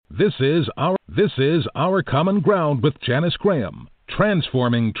This is Our Common Ground with Janice Graham,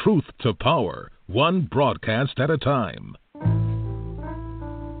 transforming truth to power, one broadcast at a time.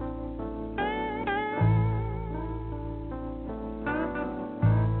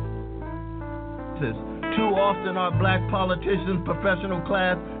 Too often our black politicians, professional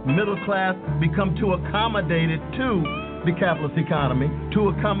class, middle class, become too accommodated to the capitalist economy, too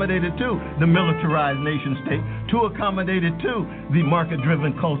accommodated to the militarized nation state, too accommodated to the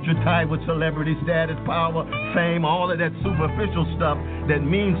market-driven culture tied with celebrity status, power, fame, all of that superficial stuff that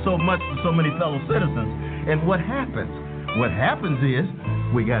means so much to so many fellow citizens. And what happens? What happens is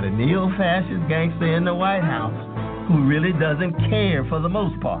we got a neo-fascist gangster in the White House who really doesn't care for the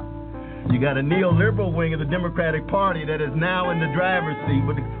most part. You got a neoliberal wing of the Democratic Party that is now in the driver's seat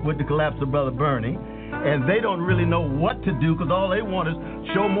with the collapse of Brother Bernie. And they don't really know what to do because all they want is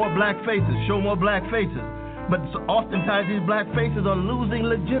show more black faces, show more black faces. But oftentimes these black faces are losing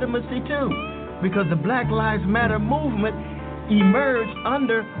legitimacy too because the Black Lives Matter movement emerged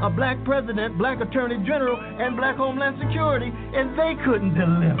under a black president, black attorney general, and black Homeland Security, and they couldn't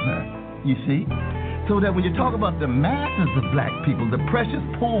deliver, you see? So that when you talk about the masses of black people, the precious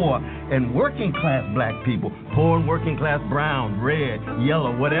poor and working class black people, poor and working class brown, red,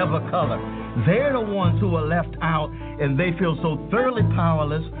 yellow, whatever color, they're the ones who are left out and they feel so thoroughly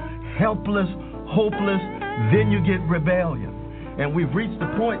powerless, helpless, hopeless, then you get rebellion. And we've reached the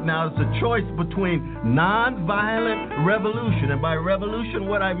point now, it's a choice between nonviolent revolution. And by revolution,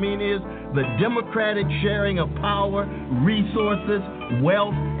 what I mean is the democratic sharing of power, resources,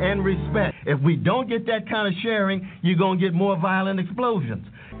 wealth, and respect. If we don't get that kind of sharing, you're going to get more violent explosions.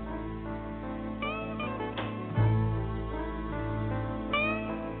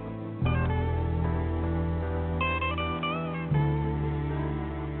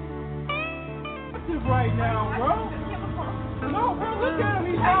 Right now, bro. No, bro, look at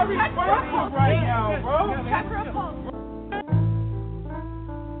him. He's not responsible right now, bro.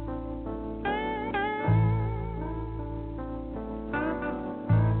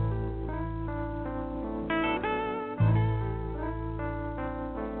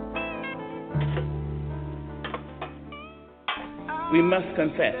 We must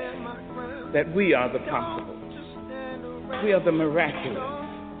confess that we are the possible. We are the miraculous,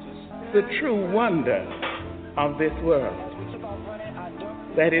 the true wonder of this world.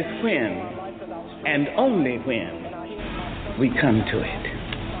 That is when, and only when, we come to it.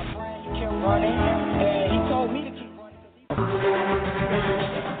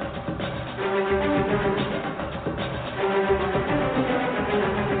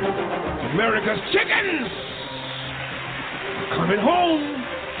 America's chickens coming home.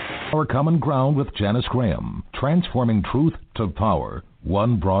 Our Common Ground with Janice Graham, transforming truth to power,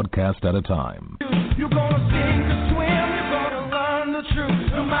 one broadcast at a time. You're gonna sing to swim, you're gonna learn the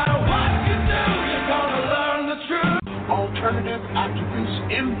truth. No matter what you do, you're gonna learn the truth. Alternative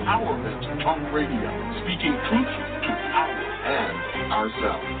Activist Empowerment Talk Radio, speaking truth to power and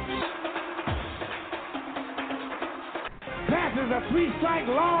ourselves. Passes a 3-strike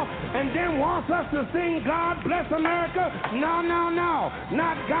law and then wants us to sing God Bless America. No, no, no.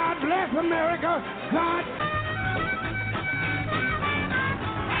 Not God Bless America. God.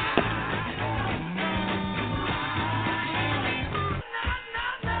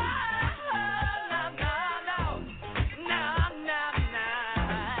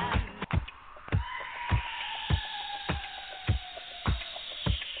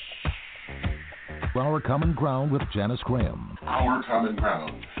 Our Common Ground with Janice Graham. Our Common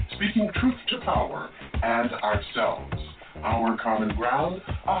Ground, speaking truth to power and ourselves. Our Common Ground,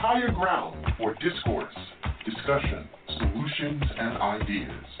 a higher ground for discourse, discussion, solutions, and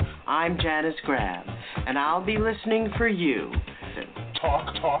ideas. I'm Janice Graham, and I'll be listening for you.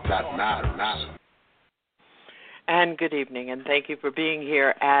 Talk that matters. And good evening, and thank you for being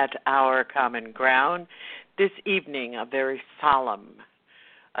here at Our Common Ground. This evening, a very solemn,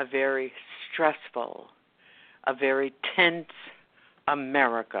 a very stressful, a very tense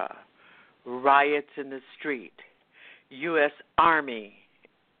America. Riots in the street. U.S. Army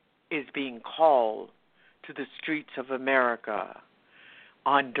is being called to the streets of America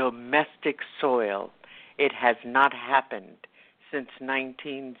on domestic soil. It has not happened since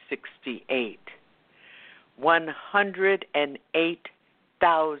 1968.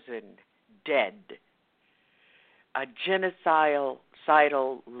 108,000 dead. A genocidal,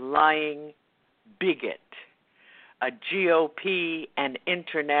 lying bigot, a GOP and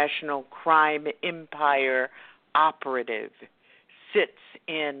international crime empire operative sits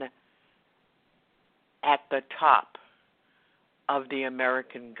in at the top of the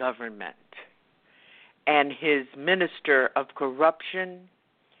American government. And his minister of corruption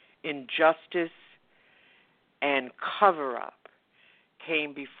injustice and cover-up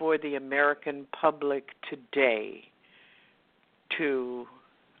came before the American public today to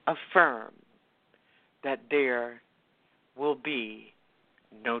affirm that there will be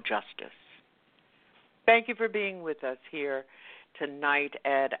no justice. Thank you for being with us here tonight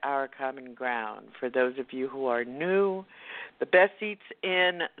at Our Common Ground. For those of you who are new, the best seats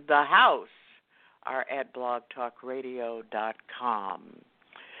in the house are at blogtalkradio.com.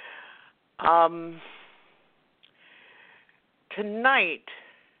 Tonight,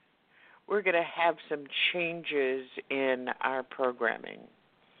 we're going to have some changes in our programming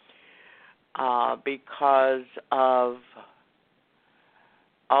because of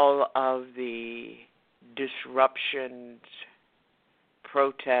all of the disruptions,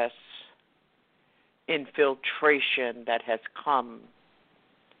 protests, infiltration that has come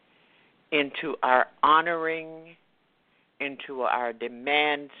into our honoring, into our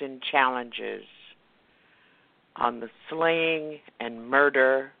demands and challenges on the slaying and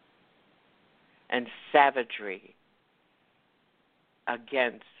murder and savagery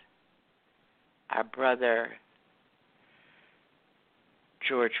against our brother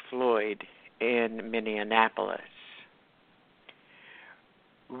George Floyd in Minneapolis.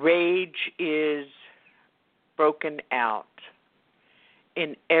 Rage is broken out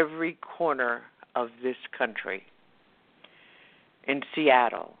in every corner of this country. In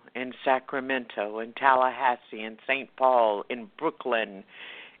Seattle, in Sacramento, in Tallahassee, in St. Paul, in Brooklyn,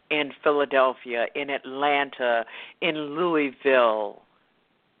 in Philadelphia, in Atlanta, in Louisville,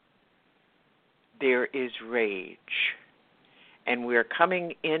 there is rage. And we're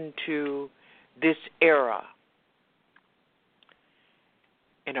coming into this era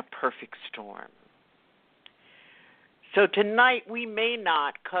in a perfect storm. So tonight we may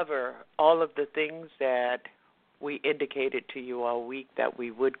not cover all of the things that we indicated to you all week that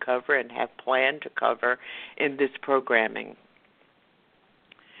we would cover and have planned to cover in this programming.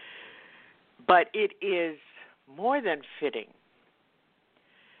 But it is more than fitting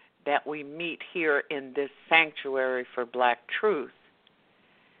that we meet here in this sanctuary for Black Truth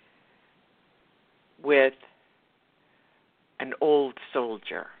with an old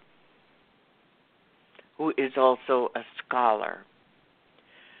soldier who is also a scholar,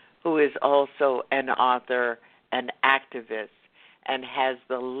 who is also an author, an activist, and has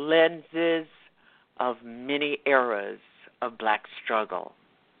the lenses of many eras of Black struggle.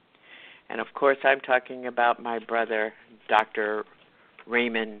 And, of course, I'm talking about my brother, Dr.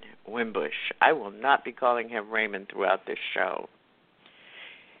 Raymond Winbush. I will not be calling him Raymond throughout this show.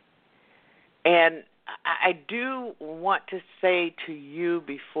 And I do want to say to you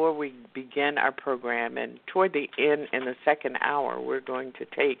before we begin our program, and toward the end, in the second hour, we're going to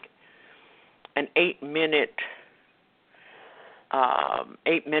take an 8 minutes of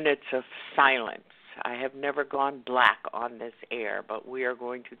silence. I have never gone black on this air, but we are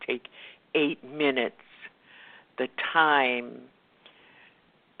going to take 8 minutes, the time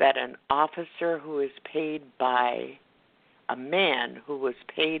that an officer who is paid by a man who was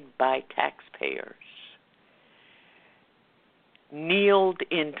paid by taxpayers kneeled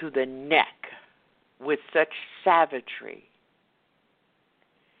into the neck with such savagery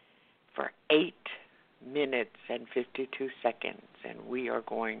for 8 minutes and 52 seconds, and we are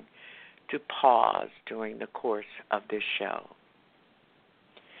going to pause during the course of this show.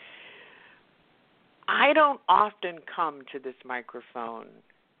 I don't often come to this microphone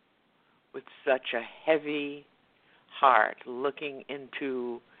with such a heavy heart, looking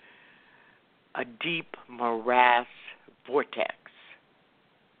into a deep morass vortex.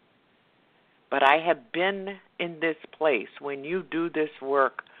 But I have been in this place. When you do this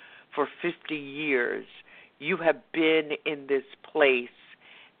work for 50 years, you have been in this place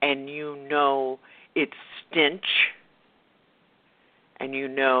and you know its stench and you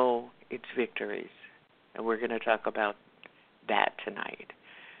know its victories. And we're going to talk about that tonight.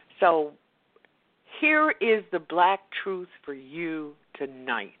 So here is the Black truth for you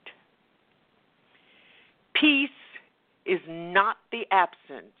tonight. Peace is not the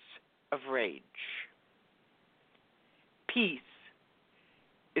absence of rage. Peace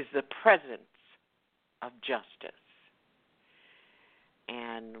is the presence of justice.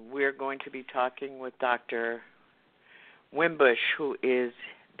 And we're going to be talking with Dr. Winbush, who is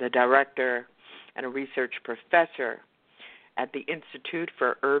the director and a research professor at the Institute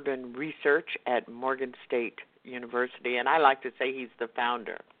for Urban Research at Morgan State University, and I like to say he's the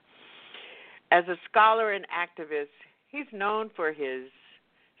founder. As a scholar and activist, he's known for his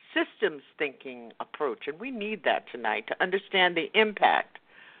systems thinking approach, and we need that tonight to understand the impact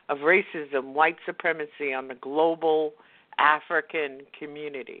of racism, white supremacy on the global African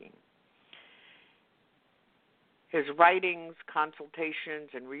community. His writings, consultations,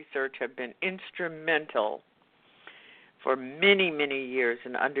 and research have been instrumental for many, many years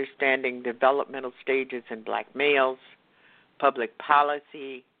in understanding developmental stages in black males, public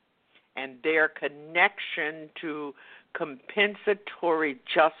policy, and their connection to compensatory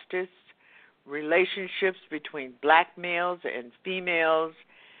justice, relationships between black males and females,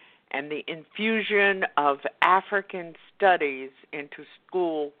 and the infusion of African studies into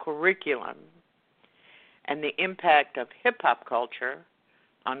school curriculum, and the impact of hip-hop culture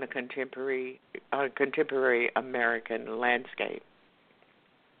on the contemporary American landscape.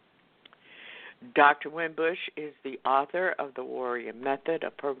 Dr. Winbush is the author of The Warrior Method,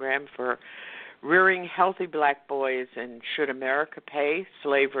 a program for rearing healthy black boys in Should America Pay?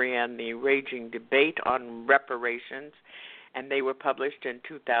 Slavery and the Raging Debate on Reparations, and they were published in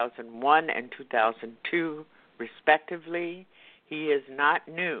 2001 and 2002, respectively. He is not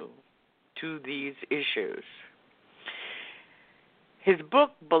new to these issues. His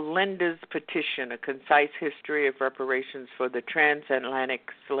book, Belinda's Petition, A Concise History of Reparations for the Transatlantic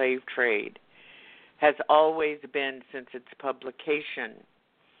Slave Trade, has always been, since its publication,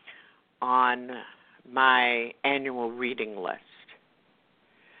 on my annual reading list.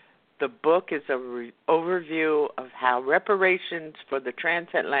 The book is an overview of how reparations for the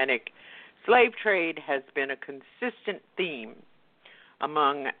transatlantic slave trade has been a consistent theme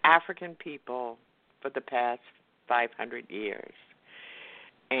among African people for the past 500 years.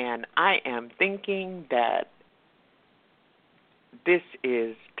 And I am thinking that this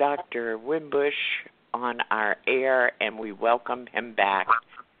is Dr. Winbush on our air, and we welcome him back.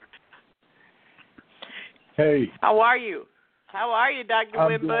 Hey. How are you? How are you, Dr.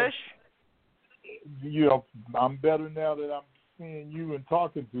 Winbush? I'm better now that I'm seeing you and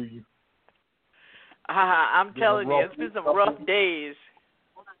talking to you. I'm telling you, it's been some rough days.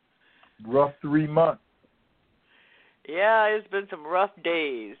 Rough 3 months. Yeah, it's been some rough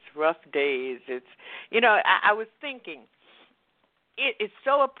days. It's, I was thinking, it's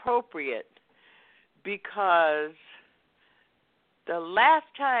so appropriate because the last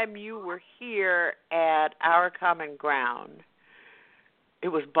time you were here at Our Common Ground, it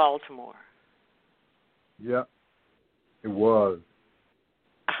was Baltimore. Yeah, it was.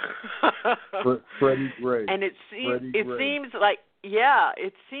 Freddie Gray. And it seems like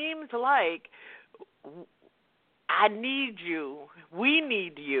I need you, we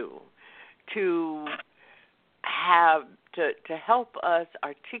need you to have to help us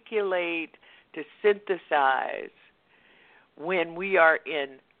articulate, to synthesize when we are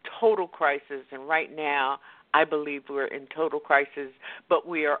in total crisis. And right now, I believe we're in total crisis, but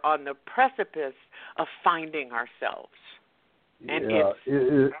we are on the precipice of finding ourselves. And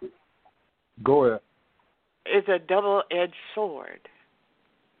go ahead. It's a double-edged sword.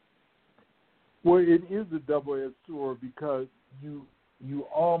 Well, it is a double-edged sword because you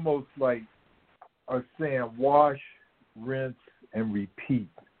almost like are saying wash, rinse, and repeat.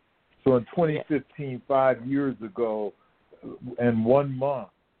 So in 2015, 5 years ago, and 1 month,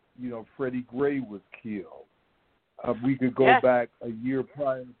 Freddie Gray was killed. We could go back a year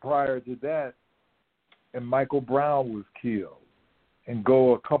prior to that, and Michael Brown was killed. And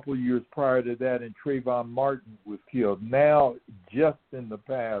go a couple of years prior to that, and Trayvon Martin was killed. Now, just in the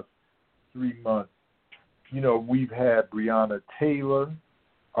past 3 months, we've had Breonna Taylor,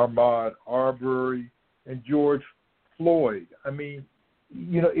 Ahmaud Arbery, and George Floyd. I mean,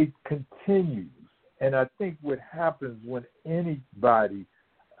 it continues. And I think what happens when anybody,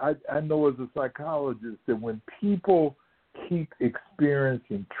 I know as a psychologist that when people keep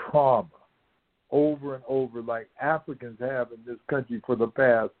experiencing trauma over and over, like Africans have in this country for the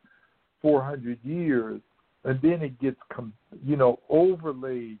past 400 years, and then it gets,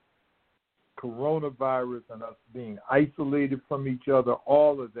 overlaid coronavirus and us being isolated from each other,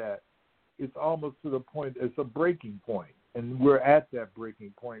 all of that, it's almost to the point, it's a breaking point. And we're at that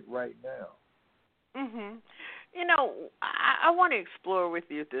breaking point right now. Mm-hmm. I want to explore with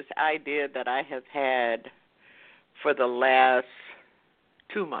you this idea that I have had for the last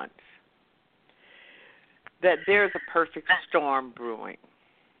 2 months, that there's a perfect storm brewing.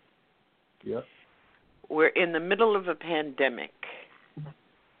 Yep. We're in the middle of a pandemic.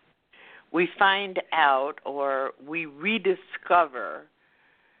 We find out, or we rediscover,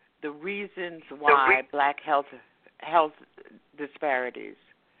 the reasons why black health disparities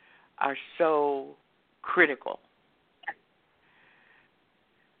are so critical.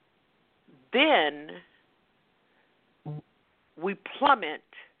 Then we plummet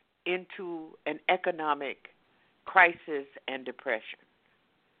into an economic crisis and depression.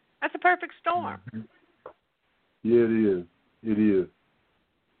 That's a perfect storm. Yeah, it is. It is.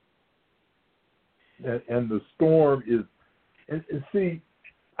 And the storm is, and see,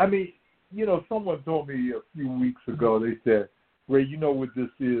 I mean, you know, someone told me a few weeks ago, they said, Ray, you know what this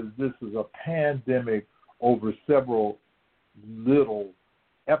is? This is a pandemic over several little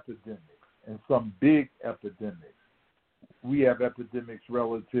epidemics and some big epidemics. We have epidemics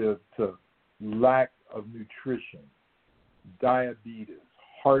relative to lack of nutrition, diabetes,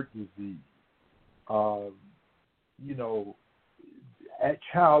 heart disease, you know,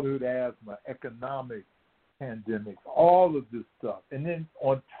 childhood asthma, economic pandemics, all of this stuff. And then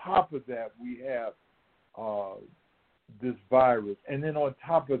on top of that, we have this virus. And then on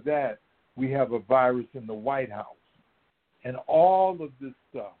top of that, we have a virus in the White House. And all of this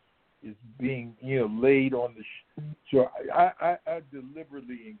stuff is being, you know, laid on the shore. I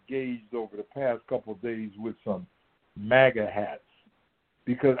deliberately engaged over the past couple of days with some MAGA hats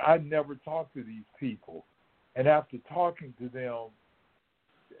because I never talked to these people. And after talking to them,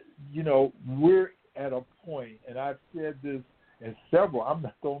 you know, we're at a point, and I've said this in several, I'm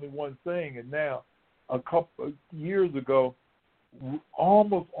not the only one saying it now, a couple of years ago, we're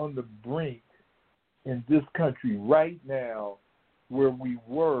almost on the brink in this country right now where we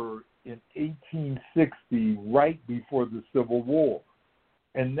were in 1860, right before the Civil War.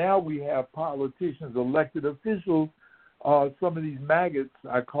 And now we have politicians, elected officials, some of these maggots,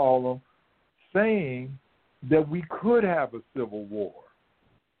 I call them, saying that we could have a civil war.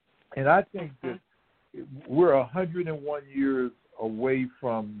 And I think that we're 101 years away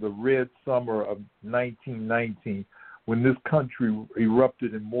from the Red Summer of 1919, when this country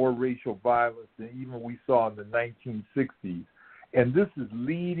erupted in more racial violence than even we saw in the 1960s. And this is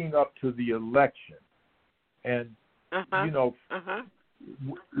leading up to the election. And, you know,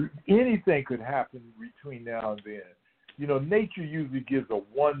 anything could happen between now and then. You know, nature usually gives a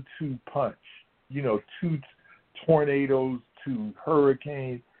 1-2 punch, you know, 2 tornadoes, 2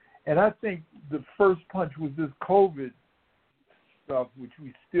 hurricanes. And I think the first punch was this COVID stuff, which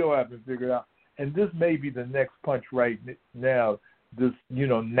we still haven't figured out. And this may be the next punch right now, this, you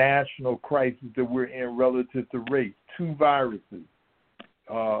know, national crisis that we're in relative to race. 2 viruses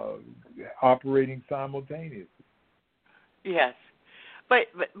operating simultaneously. Yes. But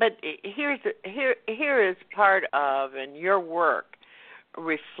here is part of, and your work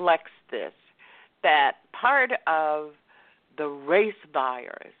reflects this, that part of the race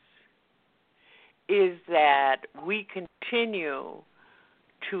virus is that we continue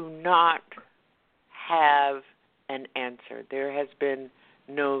to not have an answer. There has been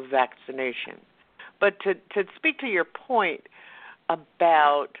no vaccination. But to speak to your point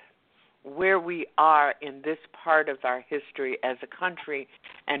about where we are in this part of our history as a country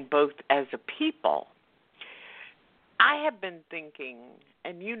and both as a people, I have been thinking,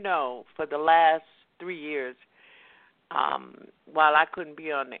 and you know, for the last 3 years, while I couldn't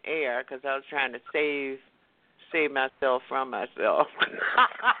be on the air because I was trying to save myself from myself.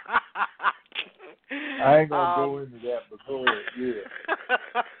 I ain't going to go into that, but go ahead, yeah.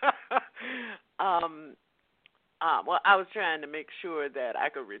 Well, I was trying to make sure that I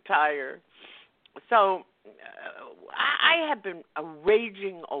could retire. So I have been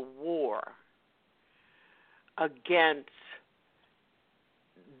waging a war against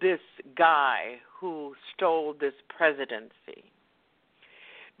this guy who stole this presidency,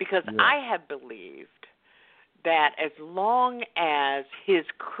 because I have believed that as long as his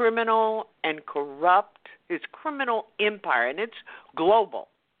criminal and corrupt, his criminal empire, and it's global,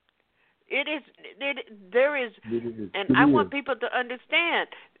 I want people to understand,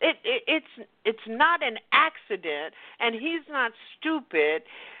 it's not an accident, and he's not stupid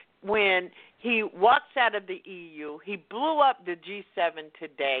when he walks out of the EU. He blew up the G7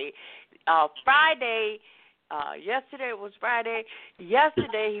 today. Yesterday was Friday.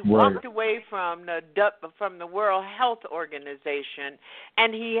 Yesterday he walked away from the World Health Organization,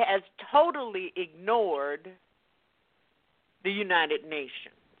 and he has totally ignored the United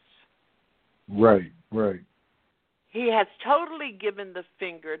Nations. Right. He has totally given the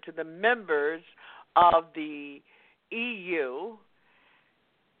finger to the members of the EU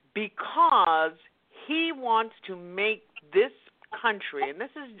because he wants to make this country, and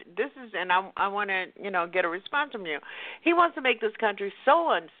this is, and I want to, get a response from you. He wants to make this country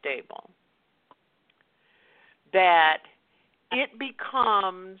so unstable that it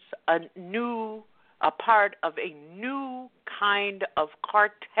becomes a part of a new kind of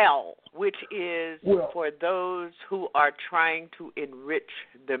cartel, which is for those who are trying to enrich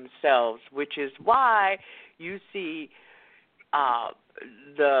themselves, which is why you see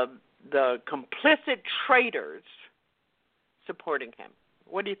the complicit traitors supporting him.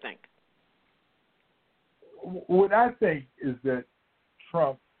 What do you think? what I think is that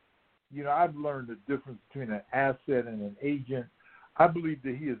Trump, I've learned the difference between an asset and an agent. I believe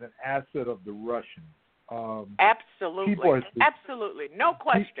that he is an asset of the Russians. Absolutely. Absolutely. No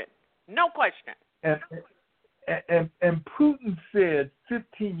question. No question. And Putin said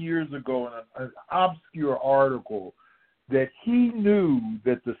 15 years ago in an obscure article that he knew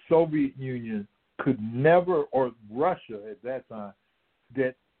that the Soviet Union could never, or Russia at that time,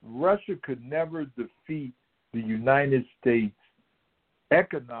 that Russia could never defeat the United States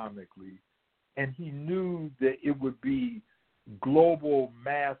economically, and he knew that it would be global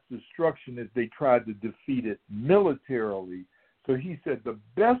mass destruction if they tried to defeat it militarily. So he said the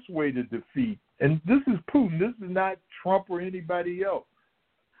best way to defeat, and this is Putin, this is not Trump or anybody else.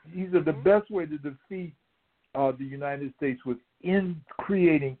 He said the best way to defeat the United States was in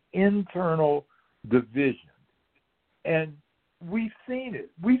creating internal division. And we've seen it.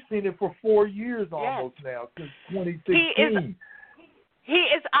 We've seen it for 4 years almost now, since 2016. He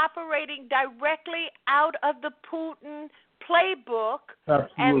is operating directly out of the Putin playbook,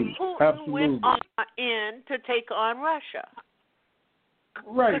 and Putin went in to take on Russia.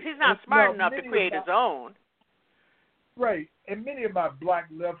 Right. Because he's not smart enough to create his own. Right. And many of my black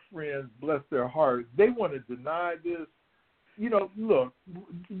left friends, bless their hearts, they want to deny this. Look,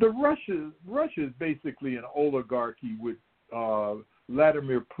 Russia is basically an oligarchy with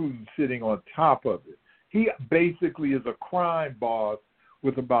Vladimir Putin sitting on top of it. He basically is a crime boss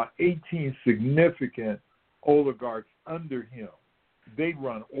with about 18 significant oligarchs under him. They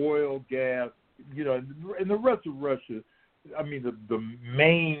run oil, gas, and the rest of Russia, I mean, the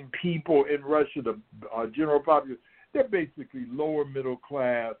main people in Russia, the general population, they're basically lower middle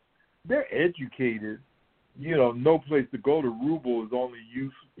class. They're educated. No place to go. The ruble is only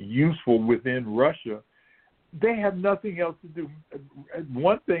useful within Russia. They have nothing else to do.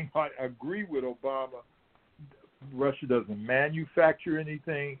 One thing I agree with Obama, Russia doesn't manufacture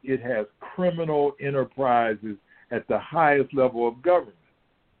anything. It has criminal enterprises at the highest level of government.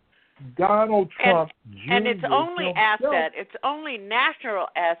 Donald Trump Jr. And its only asset, its only national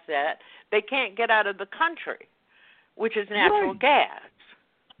asset, they can't get out of the country, which is natural gas.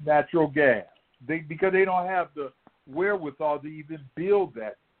 Natural gas. Because they don't have the wherewithal to even build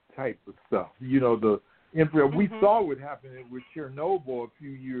that type of stuff. We saw what happened with Chernobyl a few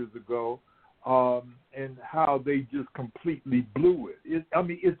years ago, and how they just completely blew it.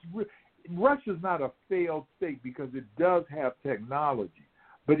 Russia's not a failed state because it does have technology,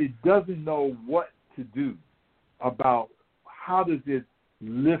 but it doesn't know what to do about how does it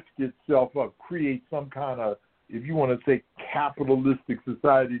lift itself up, create some kind of, if you want to say, capitalistic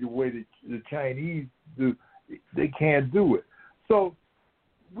society the way that the Chinese do. They can't do it. So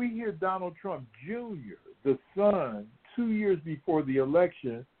we hear Donald Trump Jr., the son, 2 years before the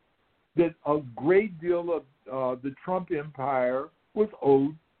election, that a great deal of the Trump empire was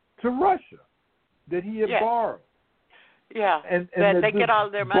owed to Russia, that he had borrowed. Yeah, and they get all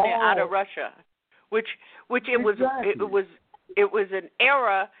their money out of Russia, which it was an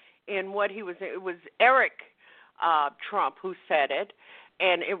era in what he was. It was Eric Trump who said it,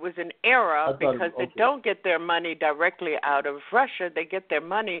 and it was an era because they don't get their money directly out of Russia. They get their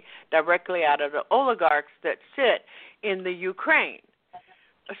money directly out of the oligarchs that sit in the Ukraine.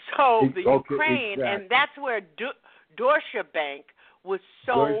 So the Ukraine, and that's where Deutsche Bank was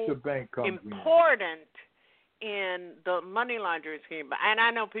so important in the money laundering scheme. And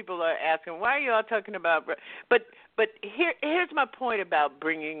I know people are asking, why are you all talking about? But here's my point about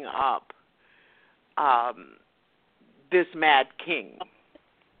bringing up this Mad King.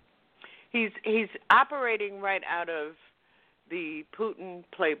 He's operating right out of the Putin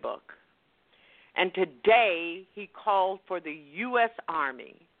playbook. And today he called for the U.S.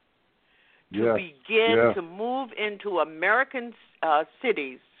 Army to begin to move into American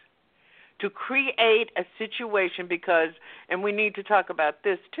cities to create a situation because, and we need to talk about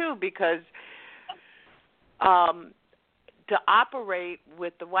this too, because to operate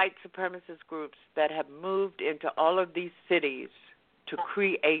with the white supremacist groups that have moved into all of these cities to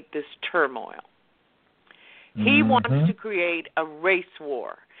create this turmoil. He wants to create a race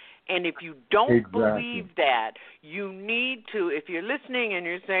war. And if you don't believe that, you need to, if you're listening and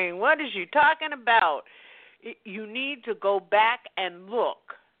you're saying, what is she talking about? You need to go back and look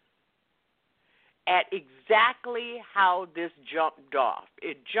at exactly how this jumped off.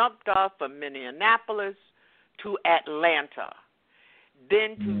 It jumped off from Minneapolis to Atlanta,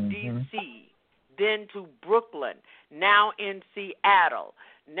 then to D.C., then to Brooklyn, now in Seattle,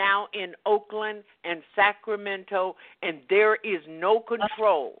 now in Oakland and Sacramento, and there is no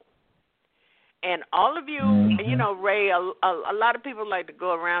control. And all of you, you know, Ray, a lot of people like to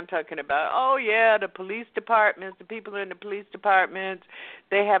go around talking about, oh, yeah, the police departments, the people in the police departments,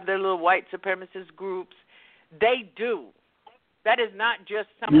 they have their little white supremacist groups. They do. That is not just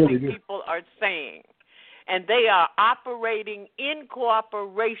something people are saying. And they are operating in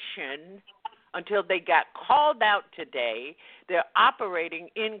cooperation until they got called out today. They're operating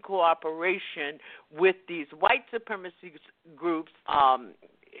in cooperation with these white supremacist groups.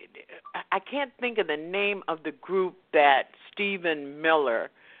 I can't think of the name of the group that Stephen Miller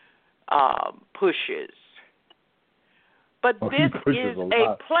pushes. But this is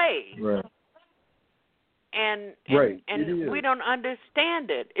a play. Right. And we don't understand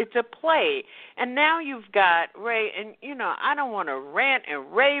it. It's a play. And now you've got, Ray, and, you know, I don't want to rant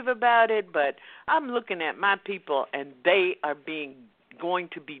and rave about it, but I'm looking at my people, and they are going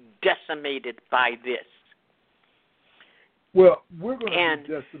to be decimated by this. Well, we're going to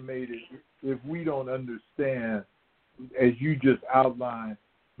be decimated if we don't understand, as you just outlined,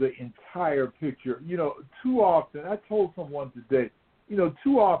 the entire picture. You know, too often, I told someone today, you know,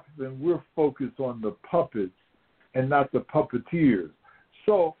 too often we're focused on the puppets and not the puppeteers.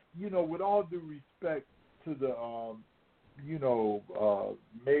 So, you know, with all due respect to the,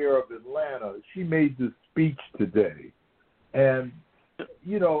 mayor of Atlanta, she made this speech today. And,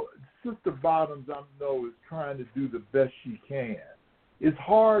 you know, Sister Bottoms, I know, is trying to do the best she can. It's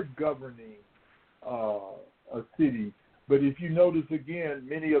hard governing a city, but if you notice again,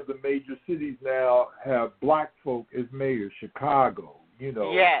 many of the major cities now have black folk as mayors. Chicago, you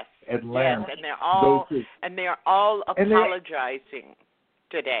know, Atlanta. Yes, and they're all apologizing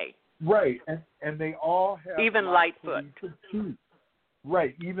today. Right, and they all have even Lightfoot. Too.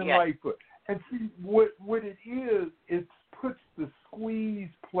 Right, even Lightfoot. And see, what it is, it puts the squeeze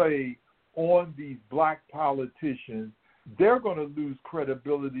play on these black politicians. They're going to lose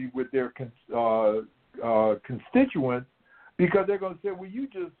credibility with their constituents because they're going to say, well, you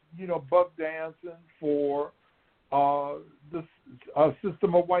just, you know, buck dancing for the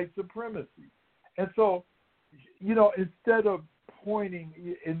system of white supremacy. And so, you know, instead of pointing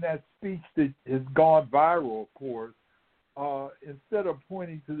in that speech that has gone viral, of course, instead of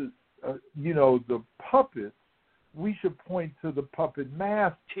pointing to the, the puppets, we should point to the puppet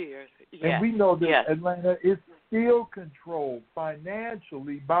master. Cheers. Yes. And we know that Atlanta is still controlled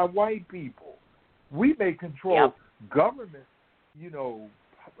financially by white people. We may control government,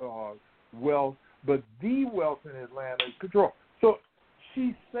 wealth, but the wealth in Atlanta is controlled. So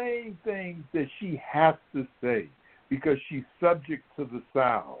she's saying things that she has to say because she's subject to the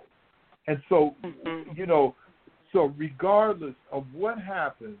South. And so, so regardless of what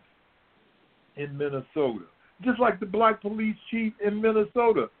happens in Minnesota, just like the black police chief in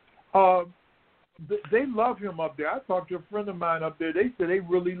Minnesota, they love him up there. I talked to a friend of mine up there. They said they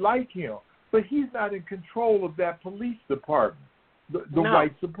really like him. But he's not in control of that police department, the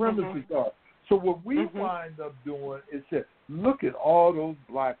white supremacists are. So what we wind up doing is say, look at all those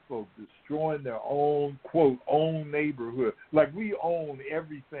black folks destroying their own, quote, own neighborhood. Like we own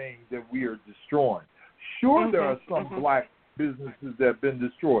everything that we are destroying. Sure, there are some black businesses that have been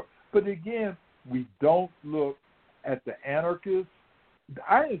destroyed. But again, we don't look at the anarchists.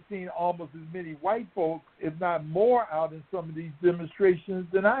 I have seen almost as many white folks, if not more, out in some of these demonstrations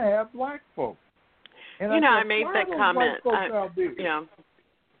than I have black folks. And I made that comment.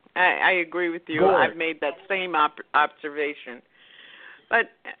 I agree with you. I've made that same observation. But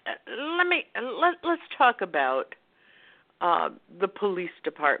let's talk about the police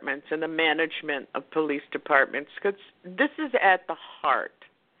departments and the management of police departments, because this is at the heart.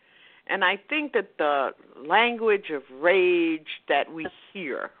 And I think that the language of rage that we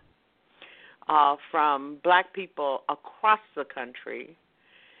hear from black people across the country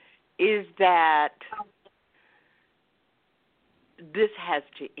is that this has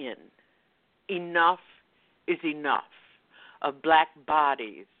to end. Enough is enough of black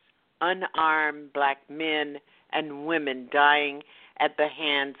bodies, unarmed black men and women dying at the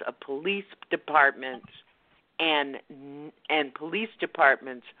hands of police departments, and police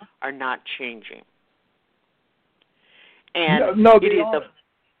departments are not changing. And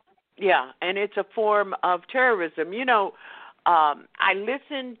and it's a form of terrorism. I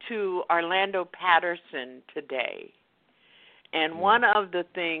listened to Orlando Patterson today, and one of the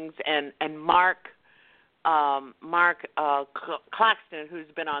things, and Mark Claxton,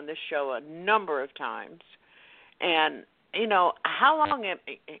 who's been on this show a number of times, and how long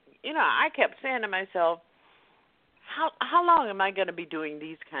I kept saying to myself, how long am I going to be doing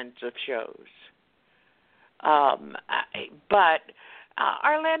these kinds of shows? But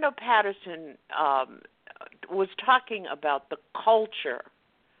Orlando Patterson was talking about the culture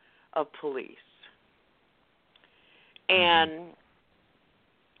of police.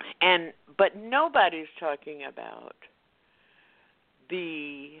 But nobody's talking about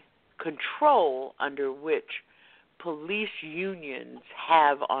the control under which police unions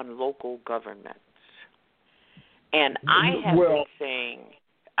have on local governments. And I've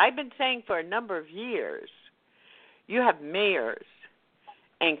been saying for a number of years, you have mayors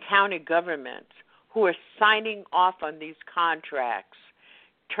and county governments who are signing off on these contracts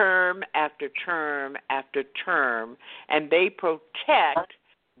term after term after term, and they protect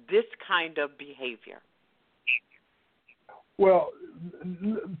this kind of behavior. Well,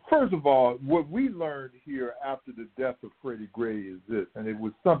 first of all, what we learned here after the death of Freddie Gray is this, and it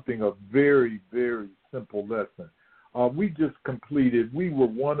was something a very, very simple lesson. We were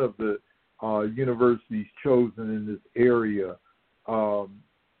one of the universities chosen in this area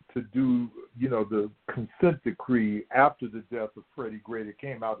to do, the consent decree after the death of Freddie Gray that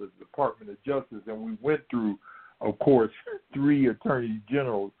came out of the Department of Justice, and we went through, of course, 3 attorney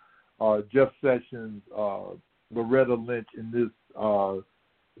generals, Jeff Sessions, Loretta Lynch, and this, the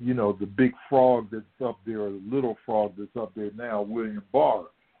big frog that's up there, or the little frog that's up there now, William Barr.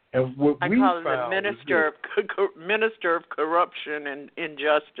 And what I call him the Minister of Corruption and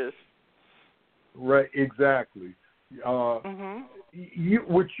Injustice. Right, exactly. What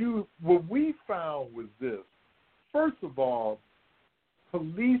we found was this. First of all,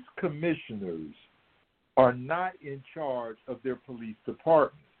 police commissioners are not in charge of their police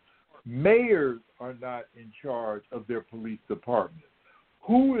departments. Mayors are not in charge of their police departments.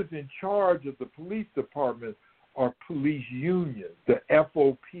 Who is in charge of the police department are police unions, the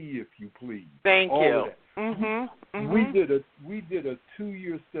FOP, if you please. Thank you. We did a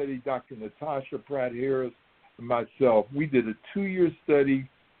 2-year study, Dr. Natasha Pratt Harris and myself. We did a 2-year study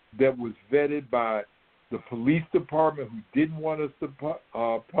that was vetted by the police department, who didn't want us to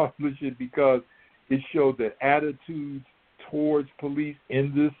publish it because it showed that attitudes towards police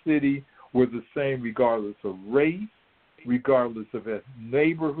in this city were the same regardless of race, regardless of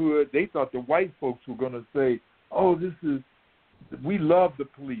neighborhood. They thought the white folks were going to say, oh, we love the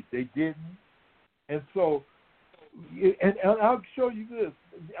police. They didn't. And so, and I'll show you this.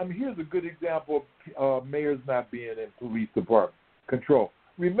 Here's a good example of mayors not being in police department control.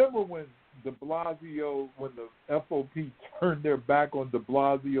 Remember when the FOP turned their back on de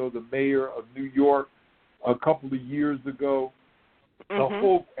Blasio, the mayor of New York, a couple of years ago? The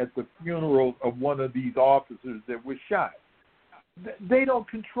hope at the funeral of one of these officers that was shot. They don't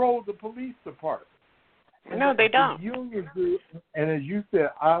control the police department. No, they don't. The unions do, and as you said,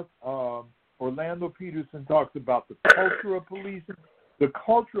 Orlando Peterson talks about the culture of policing. The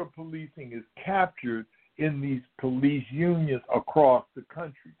culture of policing is captured in these police unions across the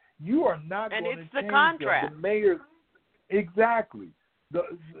country. You are not going to change the contract. The mayor, exactly.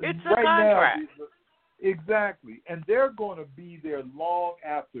 It's a contract. Exactly. And they're going to be there long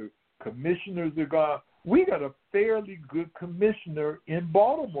after commissioners are gone. We got a fairly good commissioner in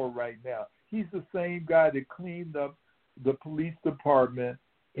Baltimore right now. He's the same guy that cleaned up the police department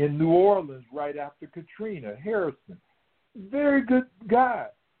in New Orleans right after Katrina, Harrison. Very good guy.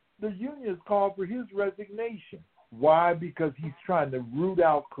 The unions called for his resignation. Why? Because he's trying to root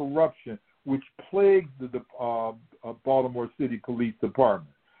out corruption, which plagues the Baltimore City Police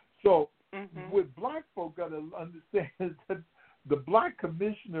Department. So what black folk got to understand is that the black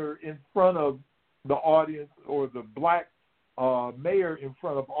commissioner in front of the audience, or the black mayor in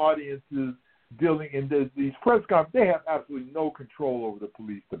front of audiences dealing in these press conferences, they have absolutely no control over the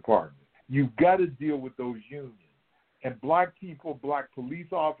police department. You've got to deal with those unions. And black people, black police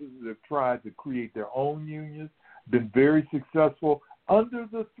officers have tried to create their own unions, been very successful under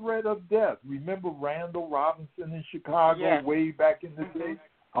the threat of death. Remember Randall Robinson in Chicago way back in the day?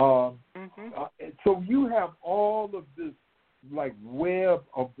 So you have all of this like web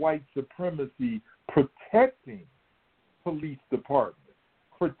of white supremacy protecting police departments,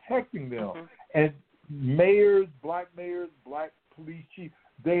 protecting them. And mayors, black police chiefs,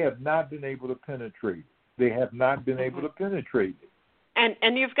 they have not been able to penetrate it. They have not been able to penetrate it.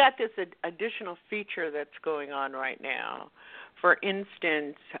 And you've got this additional feature that's going on right now. For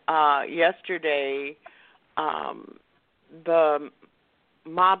instance, yesterday, the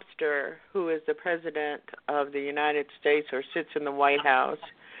mobster who is the president of the United States, or sits in the White House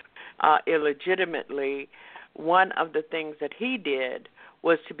illegitimately, one of the things that he did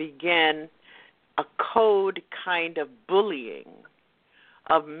was to begin a code kind of bullying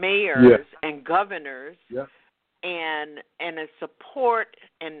of mayors and governors and a support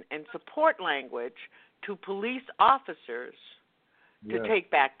and support language to police officers to take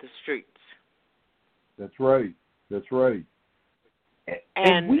back the streets. That's right.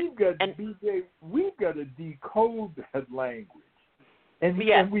 And we've got BJ. We've got to decode that language, and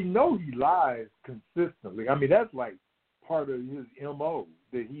we know he lies consistently. I mean, that's like part of his MO,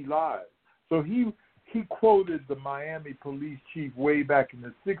 that he lies. So he quoted the Miami police chief way back in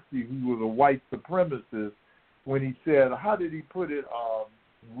the '60s, who was a white supremacist, when he said, how did he put it?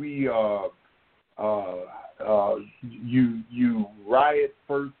 You riot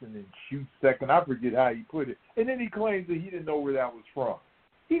first and then shoot second. I forget how he put it. And then he claims that he didn't know where that was from.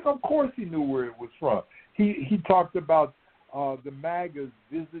 Of course he knew where it was from. He talked about the MAGAs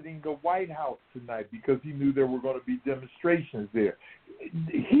visiting the White House tonight because he knew there were going to be demonstrations there.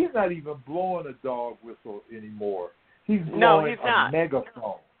 He's not even blowing a dog whistle anymore. He's blowing a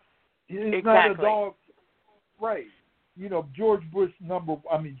megaphone. It's not a dog. Right. You know, George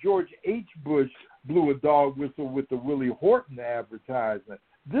H. Bush blew a dog whistle with the Willie Horton advertisement.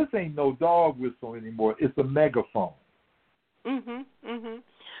 This ain't no dog whistle anymore. It's a megaphone.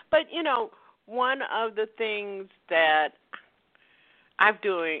 But, you know, one of the things that I've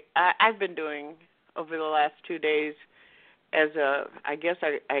been doing over the last 2 days I guess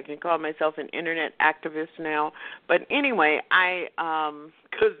I can call myself an internet activist now. But anyway,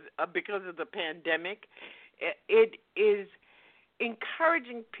 because of the pandemic, it is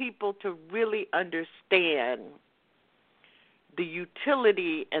encouraging people to really understand the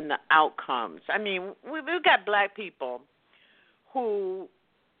utility and the outcomes. I mean, we've got black people who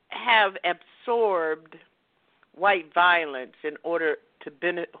have absorbed white violence in order to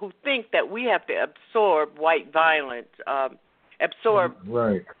who think that we have to absorb white violence,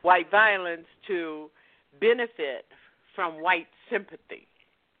 white violence to benefit from white sympathy.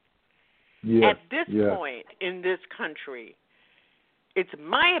 Yes, at this point in this country, it's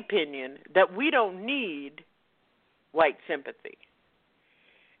my opinion that we don't need white sympathy.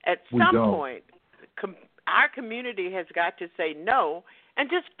 At some point, our community has got to say no and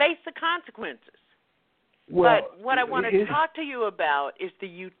just face the consequences. Well, but what I want to talk to you about is the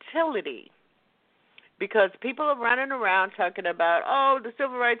utility, because people are running around talking about, oh, the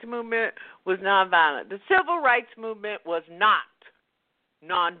civil rights movement was nonviolent. The civil rights movement was not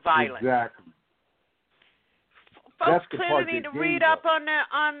nonviolent. Exactly. Folks clearly need to read up on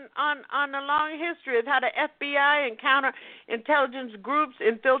the long history of how the FBI and counterintelligence groups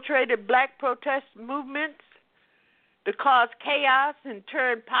infiltrated black protest movements to cause chaos and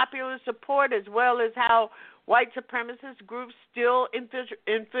turn popular support, as well as how white supremacist groups still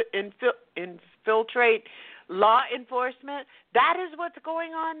infiltrate law enforcement. That is what's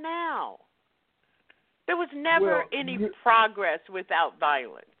going on now. There was never any progress without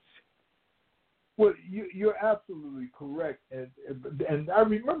violence. Well, you're absolutely correct. And I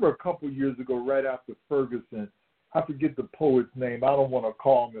remember a couple of years ago, right after Ferguson, I forget the poet's name. I don't want to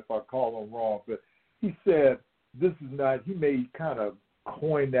call him if I call him wrong, but he said, this is not, he made kind of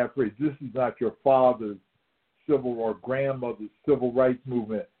coined that phrase, this is not your father's civil or grandmother's civil rights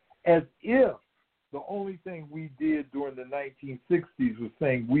movement, as if the only thing we did during the 1960s was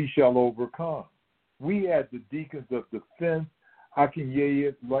saying we shall overcome. We had the Deacons of Defense.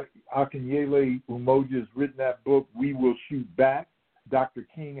 Akinyele Umoja has written that book, We Will Shoot Back. Dr.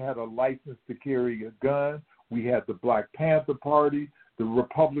 King had a license to carry a gun. We had the Black Panther Party, the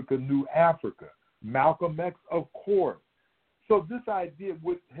Republic of New Africa, Malcolm X, of course. So this idea,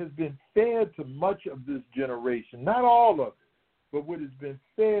 what has been fed to much of this generation, not all of it, but what has been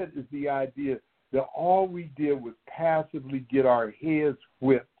fed is the idea that all we did was passively get our heads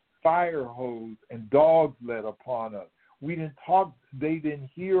whipped, fire hosed, and dogs let upon us. We didn't talk, they didn't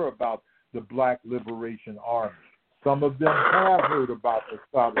hear about the Black Liberation Army. Some of them have heard about the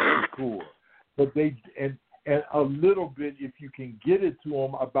Assata Shakur, but and a little bit, if you can get it to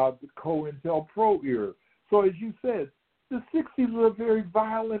them, about the COINTELPRO era. So as you said, the 60s was a very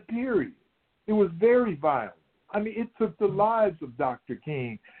violent period. It was very violent. I mean, it took the lives of Dr.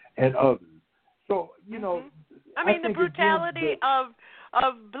 King and others. So, you know. I mean, the brutality of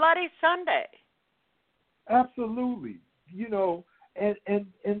Bloody Sunday. Absolutely. You know, and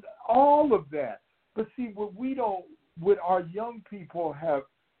all of that. But see, what our young people have,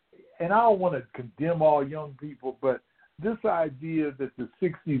 and I don't want to condemn all young people, but this idea that the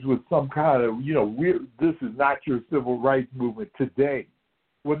 60s was some kind of, this is not your civil rights movement today.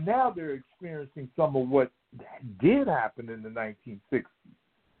 Well, now they're experiencing some of what did happen in the 1960s.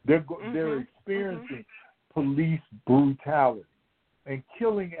 They're experiencing police brutality and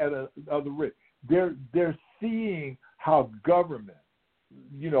killing at another rate. They're seeing how government,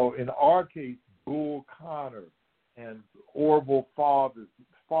 in our case, Bull Connor and Orville Faubus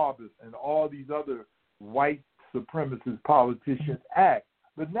and all these other white supremacist politicians act.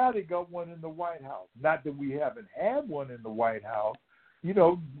 But now they got one in the White House. Not that we haven't had one in the White House, you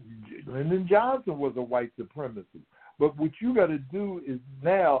know, Lyndon Johnson was a white supremacist. But what you got to do is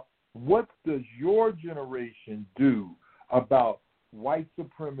now, what does your generation do about white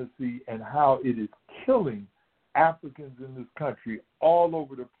supremacy and how it is killing Africans in this country all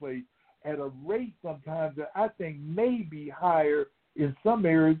over the place at a rate sometimes that I think may be higher in some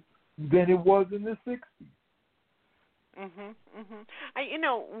areas than it was in the 60s.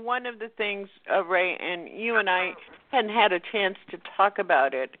 One of the things, Ray, and you and I hadn't had a chance to talk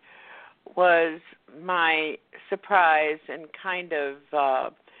about it, was my surprise and kind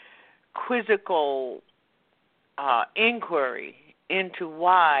of quizzical inquiry into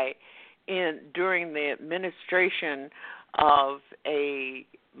why, during the administration of a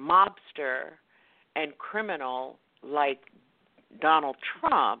mobster and criminal like Donald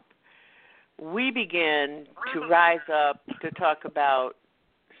Trump, we began to rise up to talk about,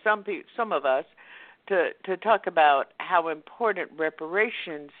 some of us, to talk about how important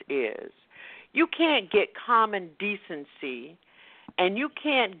reparations is. You can't get common decency and you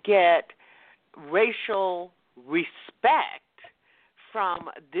can't get racial respect from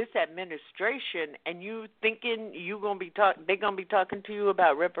this administration, and you thinking they're gonna be talking to you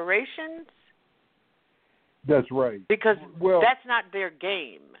about reparations? That's right. Because that's not their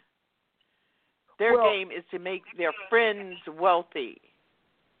game. Their game is to make their friends wealthy.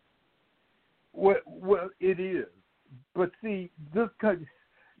 Well, it is. But see, this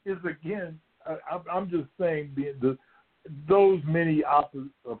is, again, I'm just saying, those many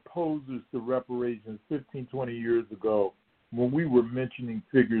opposers to reparations 15, 20 years ago, when we were mentioning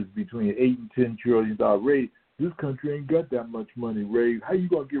figures between $8 and $10 trillion, Ray, this country ain't got that much money, Ray. How you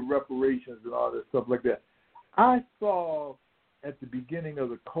going to get reparations and all that stuff like that? I saw at the beginning of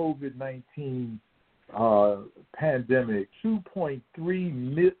the COVID-19 pandemic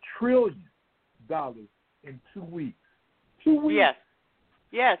 $2.3 trillion in 2 weeks. 2 weeks.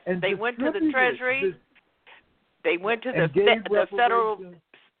 Yes. And they went to the Treasury. They went to the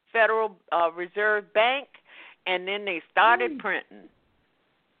Federal Reserve Bank, and then they started printing.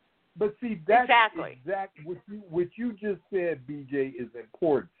 But see, that's exactly what you just said, BJ, is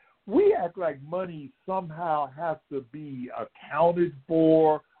important. We act like money somehow has to be accounted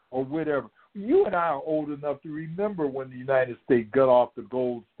for or whatever. You and I are old enough to remember when the United States got off the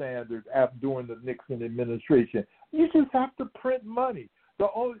gold standard during the Nixon administration. You just have to print money.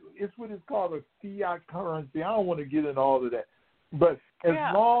 It's what is called a fiat currency. I don't want to get into all of that. But as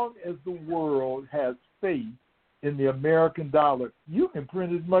long as the world has faith in the American dollar, you can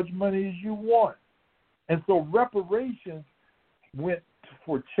print as much money as you want. And so reparations went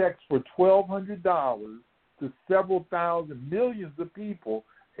for checks for $1,200 to several thousand, millions of people.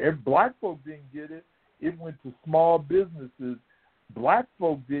 And black folk didn't get it. It went to small businesses. Black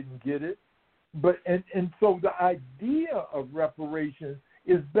folk didn't get it. But and so the idea of reparations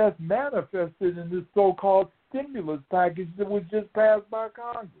is best manifested in this so-called stimulus package that was just passed by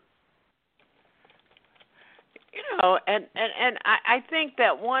Congress. And I think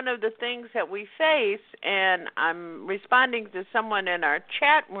that one of the things that we face, and I'm responding to someone in our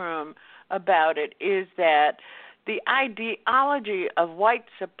chat room about it, is that the ideology of white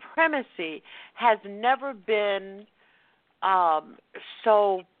supremacy has never been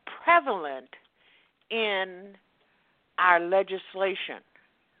so prevalent in our legislation,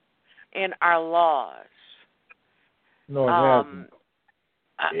 in our laws. No,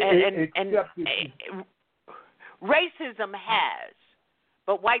 it hasn't. Racism has,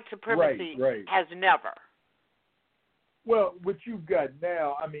 but white supremacy has never. Well, what you've got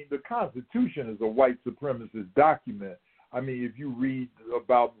now, I mean, the Constitution is a white supremacist document. I mean, if you read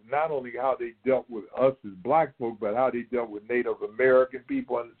about not only how they dealt with us as black folk, but how they dealt with Native American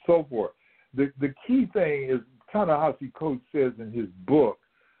people and so forth. The key thing is, Ta-Nehisi Coates says in his book,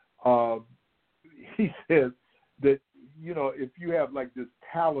 he says that, if you have like this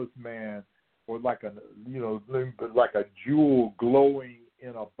talisman or like a jewel glowing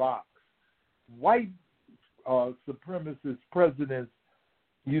in a box, white supremacist presidents,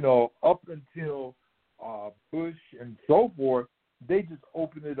 up until Bush and so forth, they just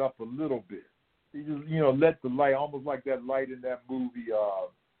open it up a little bit. They just, let the light, almost like that light in that movie,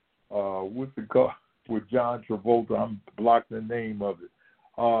 what's it called, with John Travolta, I'm blocking the name of it.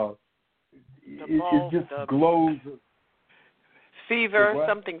 It just glows. Fever,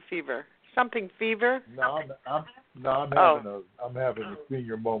 something fever. No, I'm having a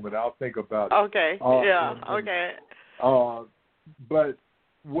senior moment. I'll think about it. Okay. Okay. But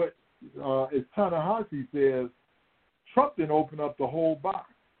what as Ta-Nehisi says, Trump didn't open up the whole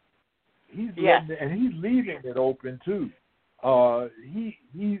box. He's letting it, and he's leaving it open too.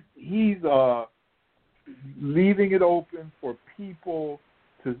 He's leaving it open for people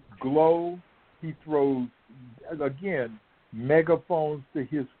to glow. He throws, again, megaphones to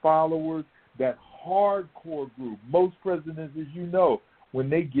his followers, that hardcore group. Most presidents, as you know, when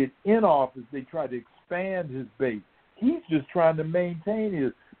they get in office, they try to expand his base. He's just trying to maintain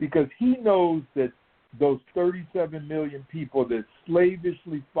his, because he knows that those 37 million people that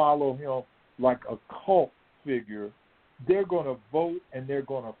slavishly follow him like a cult figure, they're going to vote and they're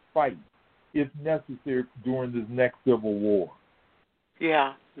going to fight if necessary during this next civil war.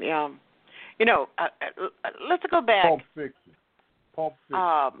 Yeah. You know, let's go back. Pulp Fiction. Go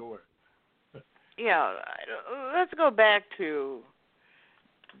ahead. Yeah, let's go back to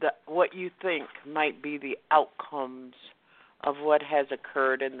what you think might be the outcomes of what has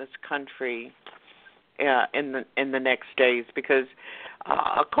occurred in this country in the next days, because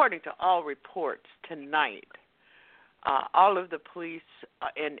according to all reports tonight, all of the police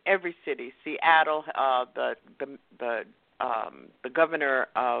in every city, Seattle, the governor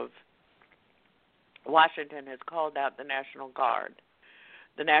of Washington has called out the National Guard.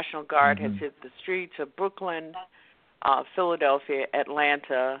 The National Guard has hit the streets of Brooklyn, Philadelphia,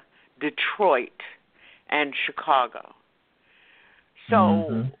 Atlanta, Detroit, and Chicago.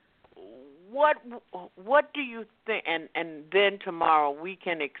 So what do you think? And then tomorrow we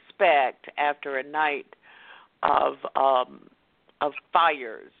can expect, after a night of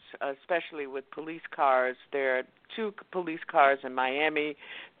fires, especially with police cars. There are 2 police cars in Miami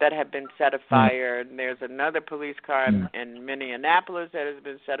that have been set afire, and there's another police car in Minneapolis that has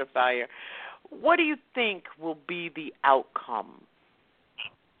been set afire. What do you think will be the outcome?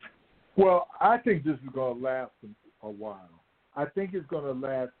 Well, I think this is going to last a while. I think it's going to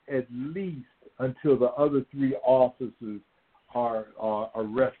last at least until the other 3 officers are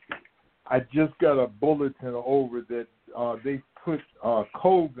arrested. I just got a bulletin over that they put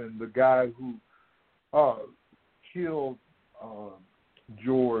Colvin, the guy who killed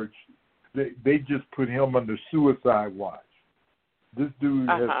George, they just put him under suicide watch. This dude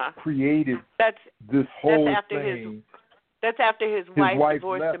has created this whole thing. That's after his wife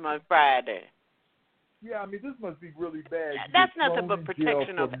divorced him on Friday. Yeah, I mean, this must be really bad. That's nothing but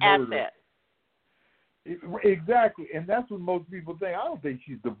protection of assets. Exactly, and that's what most people think. I don't think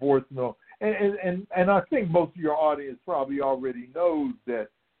she's divorced, no. And I think most of your audience probably already knows that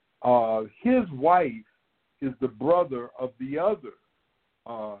his wife is the brother of the other,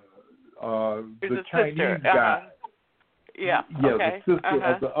 the Chinese guy. Yeah, the sister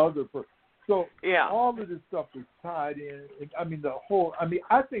of the other person. So all of this stuff is tied in. I mean,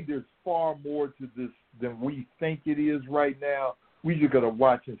 I think there's far more to this than we think it is right now. We just got to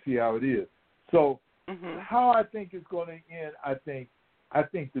watch and see how it is. So how I think it's going to end, I think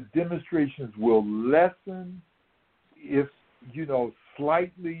the demonstrations will lessen, if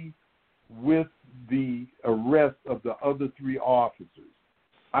slightly, with the arrest of the other 3 officers.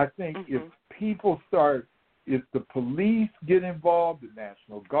 I think if the police get involved, the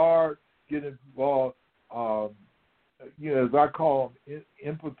National Guard get involved, as I call him,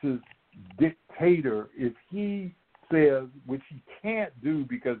 impetus dictator, if he says, which he can't do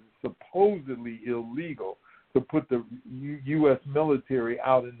because it's supposedly illegal to put the U.S. military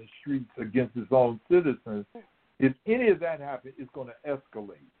out in the streets against its own citizens, if any of that happens, it's going to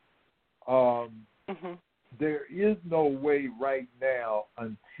escalate. There is no way right now,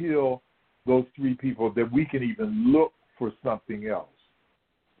 until those 3 people, that we can even look for something else.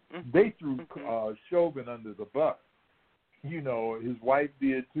 They threw Chauvin under the bus. His wife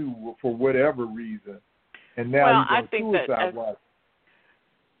did too, for whatever reason. And now he's on suicide watch.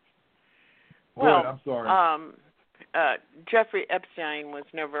 I'm sorry. Jeffrey Epstein was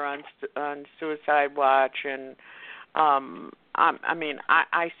never on suicide watch, and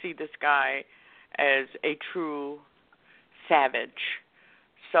I see this guy as a true savage.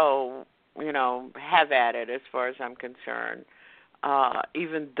 So, have at it as far as I'm concerned.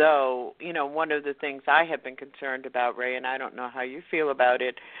 Even though, one of the things I have been concerned about, Ray, and I don't know how you feel about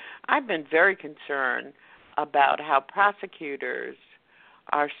it, I've been very concerned about how prosecutors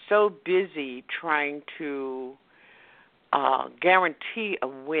are so busy trying to guarantee a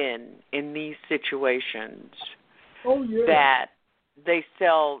win in these situations that they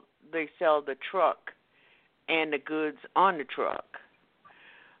sell the truck and the goods on the truck.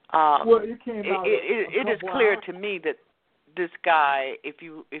 It is clear to me that this guy, if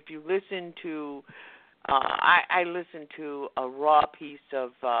you listen to, I listened to a raw piece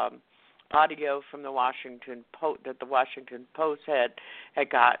of audio from the Washington Post that the Washington Post had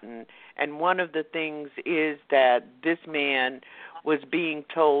gotten, and one of the things is that this man was being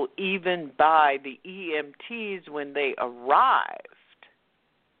told, even by the EMTs when they arrived,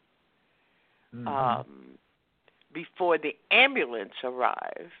 before the ambulance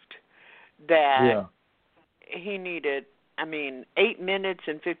arrived that he needed, 8 minutes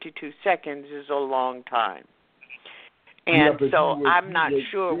and 52 seconds is a long time. And so I'm not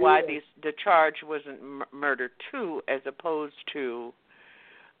sure why the charge wasn't murder 2 as opposed to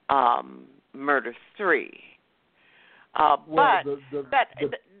murder 3. But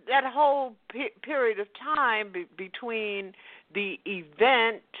that whole period of time between the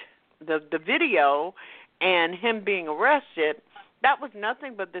event, the video, and him being arrested, that was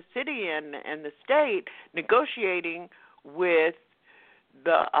nothing but the city and the state negotiating with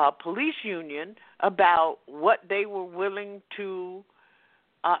the police union about what they were willing to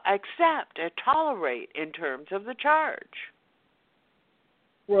accept and tolerate in terms of the charge.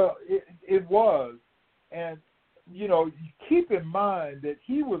 Well, it was. And, keep in mind that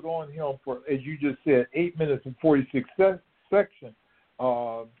he was on him for, as you just said, 8 minutes and 46 seconds.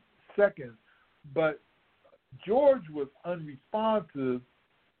 But George was unresponsive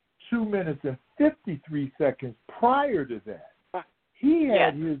 2 minutes and 53 seconds prior to that. He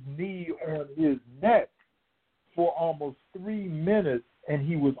had his knee on his neck for almost 3 minutes, and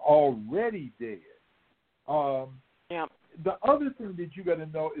he was already dead. The other thing that you got to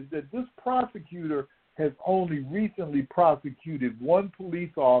know is that this prosecutor has only recently prosecuted one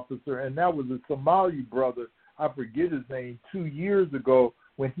police officer, and that was a Somali brother, I forget his name, 2 years ago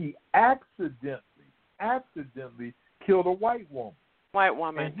when he accidentally killed a white woman.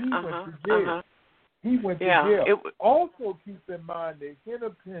 And he went to jail. He went to jail. Also keep in mind that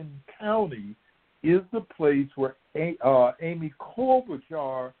Hennepin County is the place where Amy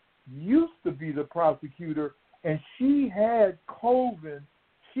Klobuchar used to be the prosecutor, and she had COVID.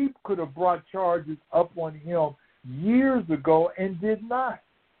 She could have brought charges up on him years ago and did not.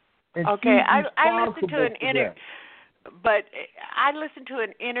 And I listened to an interview, but I listened to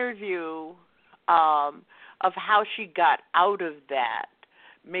an interview of how she got out of that,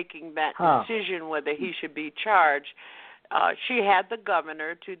 making that decision whether he should be charged. She had the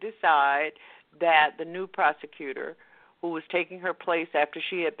governor to decide that the new prosecutor, who was taking her place after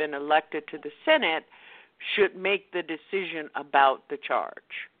she had been elected to the Senate, should make the decision about the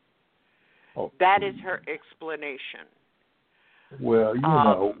charge. That is her explanation. Well,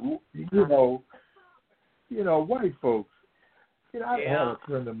 white folks. I had a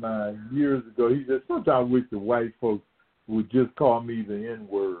friend of mine years ago. He said, sometimes I wish the white folks would just call me the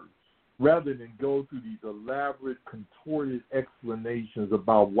N-word rather than go through these elaborate, contorted explanations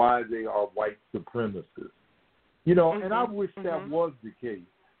about why they are white supremacists. And I wish that was the case.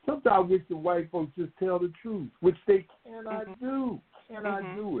 Sometimes I wish the white folks just tell the truth, which they cannot do.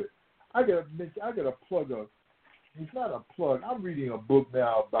 Cannot do it. I gotta plug it's not a plug. I'm reading a book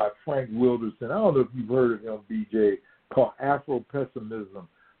now by Frank Wilderson. I don't know if you've heard of him, BJ, called Afro-Pessimism.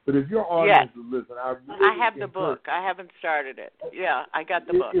 But if your audience is listening, I have the book. I haven't started it. Yeah, I got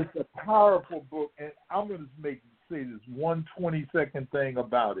the book. It's a powerful book, and I'm going to say this 20-second thing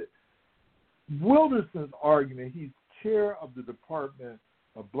about it. Wilderson's argument, he's chair of the Department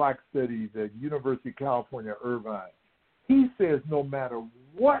of Black Studies at University of California, Irvine. He says no matter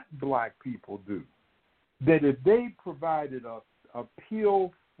what black people do, that if they provided a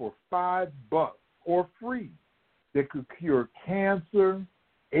pill for $5 or free that could cure cancer,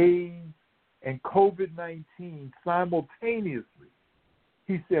 AIDS, and COVID-19 simultaneously,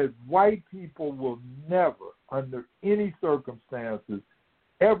 he says white people will never, under any circumstances,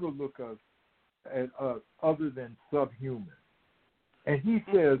 ever look at us other than subhuman. And he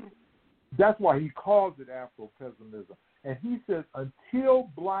says that's why he calls it Afro-pessimism. And he says until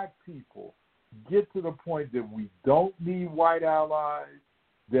black people get to the point that we don't need white allies,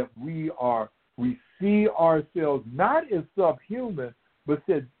 that we see ourselves not as subhuman, but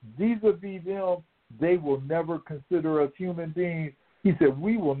said vis-a-vis them, they will never consider us human beings. He said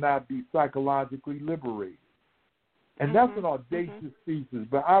we will not be psychologically liberated. And that's an audacious thesis,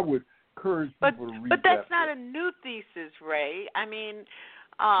 but I would encourage people to read that. But that's not a new thesis, Ray. I mean,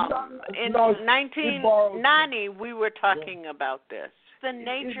 in 1990, we were talking about this. The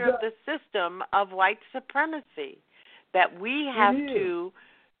nature of the system of white supremacy, that we have to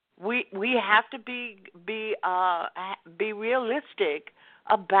be realistic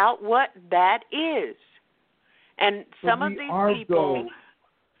about what that is. And some of these people.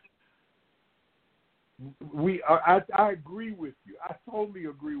 I agree with you. I totally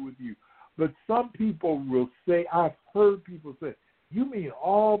agree with you. But some people will say, I've heard people say, you mean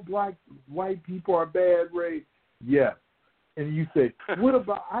all white people are bad, Ray? Yes. And you say, what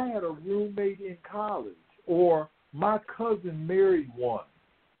about I had a roommate in college, or my cousin married one,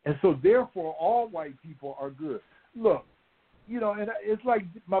 and so therefore all white people are good. Look, and it's like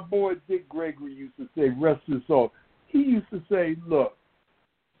my boy Dick Gregory used to say, rest his soul, he used to say, look,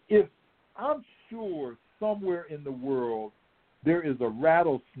 if I'm sure somewhere in the world there is a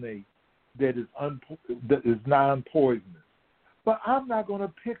rattlesnake that is non-poisonous, but I'm not going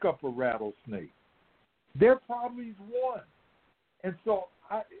to pick up a rattlesnake. There probably is one. And so,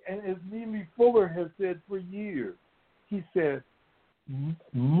 and as Neely Fuller has said for years, he said,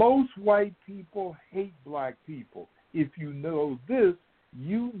 most white people hate black people. If you know this,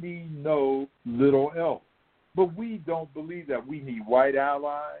 you need know little else. But we don't believe that. We need white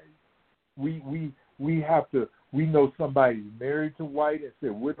allies. We know somebody's married to white and say,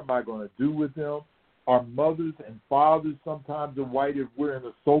 what am I going to do with them? Our mothers and fathers sometimes are white if we're in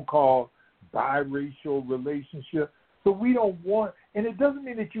a so-called biracial relationship. So we don't want, and it doesn't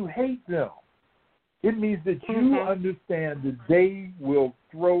mean that you hate them. It means that you understand that they will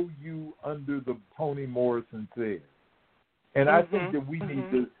throw you under the Toni Morrison said. And I think that we need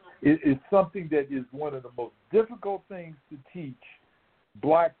to, it's something that is one of the most difficult things to teach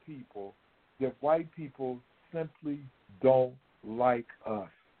black people, that white people simply don't like us.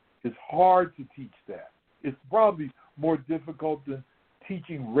 It's hard to teach that. It's probably more difficult than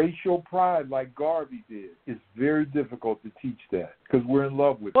teaching racial pride like Garvey did. It's very difficult to teach that because we're in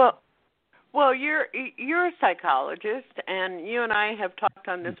love with it. Well, you're a psychologist, and you and I have talked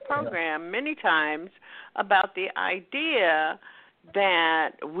on this program many times about the idea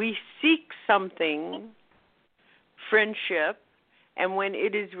that we seek something, friendship, and when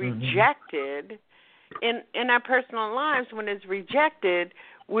it is rejected, in our personal lives, when it's rejected,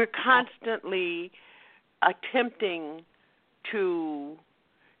 we're constantly attempting to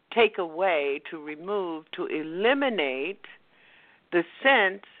take away, to remove, to eliminate the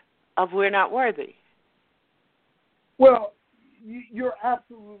sense of we're not worthy. Well, you're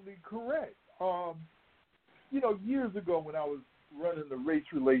absolutely correct. Years ago when I was running the Race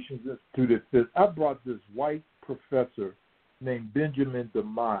Relations Institute at Fisk, I brought this white professor named Benjamin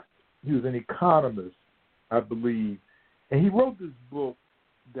DeMott. He was an economist, I believe, and he wrote this book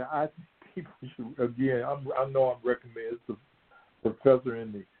that I think people should, again, I know I'm recommending. It's the professor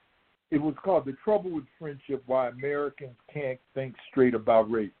in the, it was called The Trouble with Friendship, Why Americans Can't Think Straight About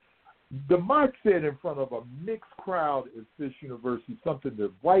Race. DeMott said in front of a mixed crowd at Fisk University something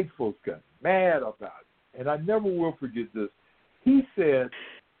that white folks got mad about. And I never will forget this. He said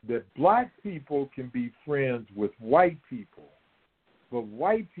that black people can be friends with white people, but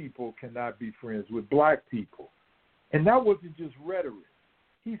white people cannot be friends with black people. And that wasn't just rhetoric.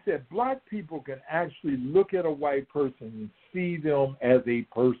 He said black people can actually look at a white person and see them as a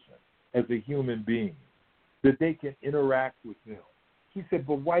person, as a human being, that they can interact with them. He said,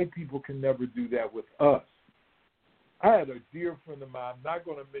 but white people can never do that with us. I had a dear friend of mine, I'm not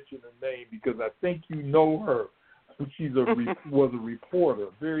going to mention her name because I think you know her. She was a reporter,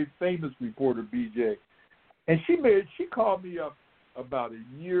 a very famous reporter, BJ. And she called me up about a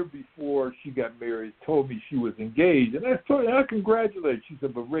year before she got married, told me she was engaged. And I told her, I congratulate her. She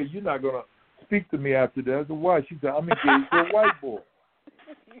said, but Ray, you're not going to speak to me after that. I said, why? She said, I'm engaged to a white boy.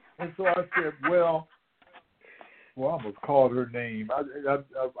 And so I said, well, I almost called her name. I'm going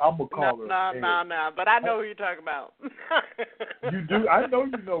to call her. No, but I know who you're talking about. You do? I know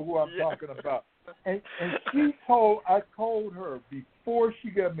you know who I'm talking about. And I told her before she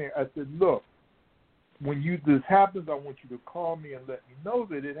got married, I said, look, when this happens, I want you to call me and let me know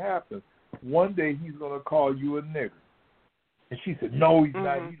that it happened. One day he's going to call you a nigger. And she said, no, he's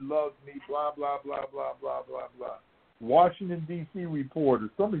not. He loves me, blah, blah, blah, blah, blah, blah, blah. Washington, D.C. reporter.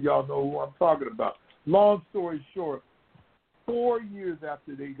 Some of y'all know who I'm talking about. Long story short, 4 years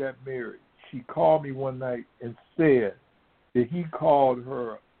after they got married, she called me one night and said that he called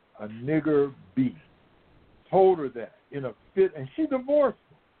her a nigger bee. Told her that in a fit, and she divorced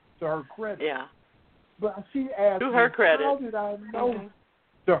him, to her credit. Yeah. But she asked to her credit. How did I know?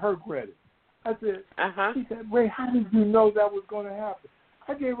 To her credit. I said, she said, Ray, how did you know that was going to happen?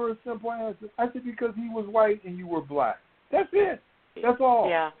 I gave her a simple answer. I said, because he was white and you were black. That's it. That's all.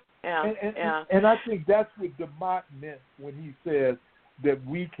 Yeah. And I think that's what DeMott meant when he says that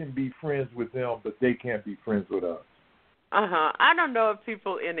we can be friends with them, but they can't be friends with us. I don't know if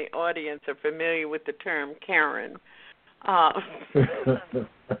people in the audience are familiar with the term Karen. I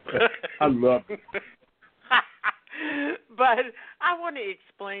love it. But I want to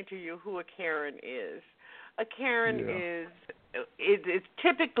explain to you who a Karen is. A Karen is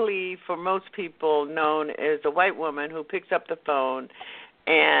typically, for most people, known as a white woman who picks up the phone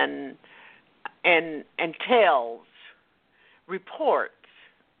and reports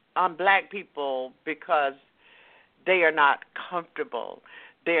on black people because they are not comfortable,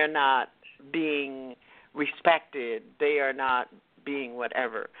 they are not being respected, they are not being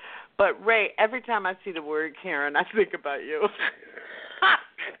whatever. But, Ray, every time I see the word Karen, I think about you.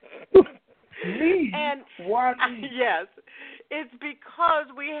 Me? And why me? Yes. It's because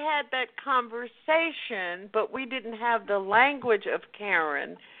we had that conversation, but we didn't have the language of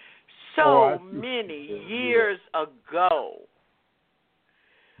Karen so many years ago.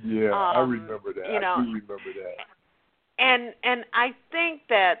 Yeah, I remember that. You know, I do remember that. And I think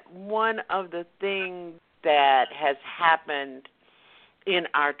that one of the things that has happened in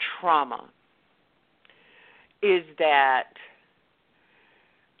our trauma is that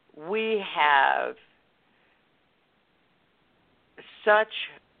we have such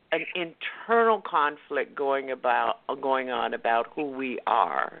an internal conflict going on about who we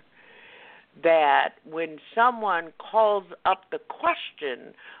are, that when someone calls up the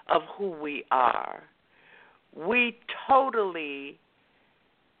question of who we are, we totally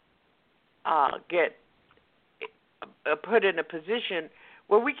get put in a position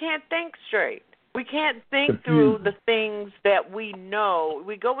where we can't think straight. We can't think through the things that we know.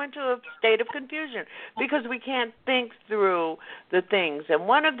 We go into a state of confusion because we can't think through the things. And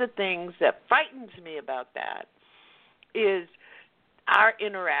one of the things that frightens me about that is our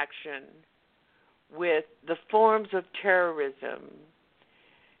interaction with the forms of terrorism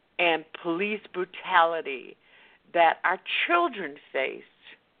and police brutality that our children face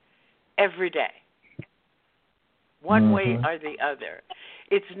every day, one way or the other.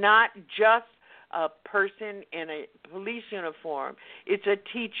 It's not just a person in a police uniform. It's a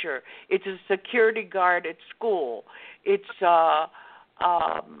teacher. It's a security guard at school. It's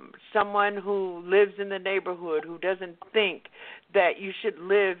someone who lives in the neighborhood who doesn't think that you should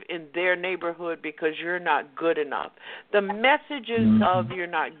live in their neighborhood because you're not good enough. The messages of you're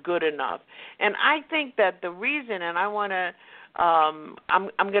not good enough. And I think that the reason, and I want to, I'm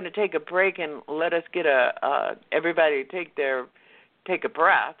going to take a break and let us get everybody take a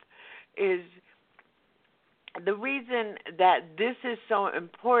breath, is the reason that this is so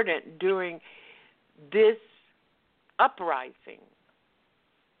important during this uprising,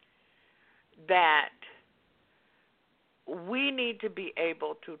 that we need to be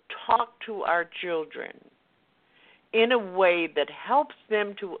able to talk to our children in a way that helps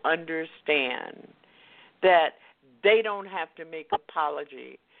them to understand that they don't have to make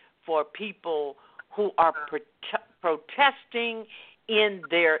apology for people who are protesting in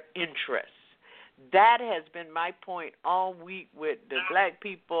their interests. That has been my point all week with the black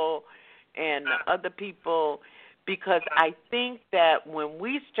people and the other people, because I think that when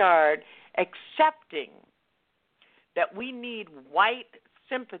we start accepting that we need white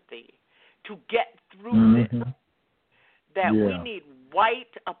sympathy to get through this, that we need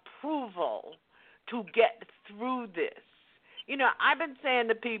white approval to get through this. You know, I've been saying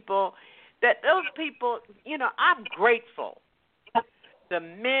to people that those people, you know, I'm grateful. The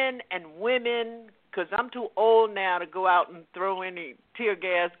men and women, because I'm too old now to go out and throw any tear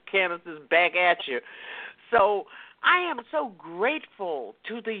gas canisters back at you. So I am so grateful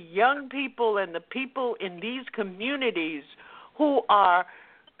to the young people and the people in these communities who are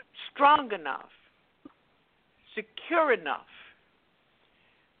strong enough, secure enough,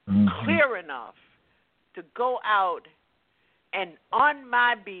 clear enough to go out and on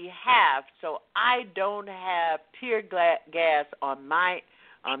my behalf, so I don't have tear gas on my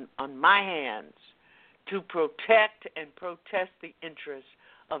hands, to protect and protest the interests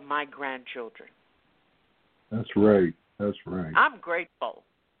of my grandchildren. That's right. That's right. I'm grateful,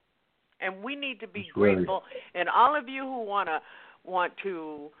 and we need to be grateful. Right. And all of you who want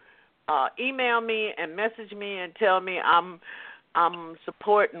to email me and message me and tell me I'm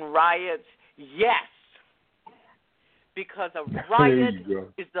supporting riots, yes. Because a riot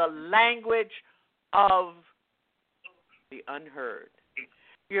is the language of the unheard.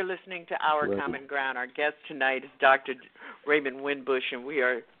 You're listening to Our Common Ground. Our guest tonight is Dr. Raymond Winbush, and we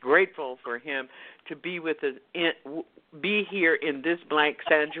are grateful for him to be with us, be here in this blank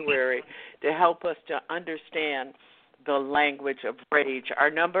sanctuary to help us to understand the language of rage. Our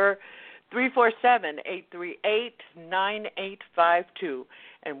number, 347-838-9852,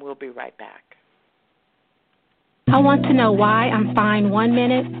 and we'll be right back. I want to know why I'm fine 1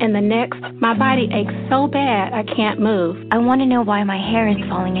 minute and the next my body aches so bad I can't move. I want to know why my hair is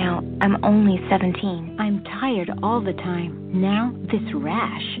falling out. I'm only 17. I'm tired all the time. Now, this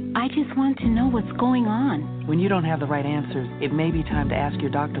rash. I just want to know what's going on. When you don't have the right answers, it may be time to ask your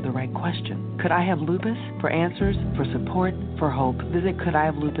doctor the right question. Could I have lupus? For answers, for support, for hope, visit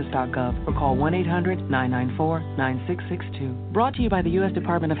couldihavelupus.gov or call 1-800-994-9662. Brought to you by the U.S.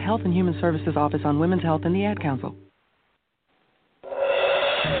 Department of Health and Human Services Office on Women's Health and the Ad Council.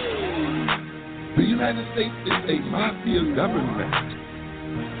 The United States is a mafia government.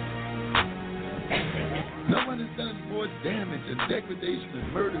 and damage and degradation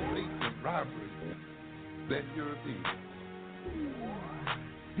and murder, rape and robbery than Europeans.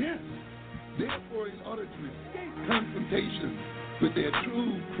 Yes. Therefore, in order to escape confrontation with their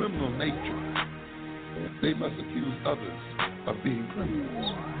true criminal nature, they must accuse others of being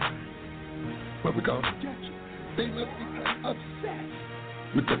criminals. But because objection, they must become obsessed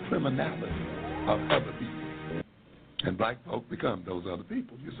with the criminality of other people. And black folk become those other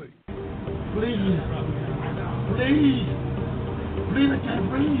people, you see. Please, I can't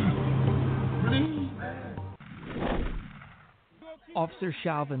breathe. Please. Officer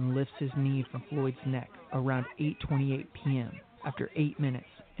Chauvin lifts his knee from Floyd's neck around 8:28 p.m. after 8 minutes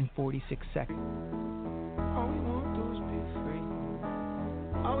and 46 seconds. All we want to do is be free.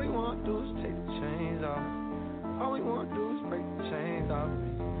 All we want to do is take the chains off. All we want to do is break the chains off.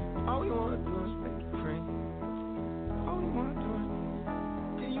 All we want to do is break it free. All we want to do is...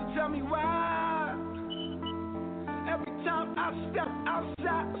 Can you tell me why? Every time I step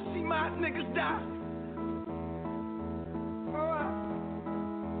outside, I see my niggas die.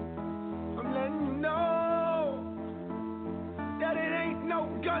 I'm letting you know that it ain't no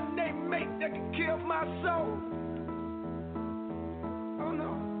gun they make that can kill my soul. Oh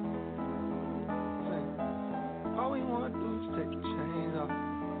no. All we want to do is take the chains off.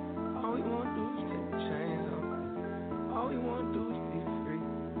 All we want to do is take the chains off. All we want to do is be free.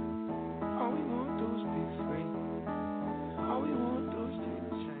 All we want to do is be free. All we want to do is take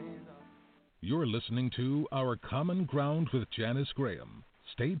the chains off. You're listening to Our Common Ground with Janice Graham.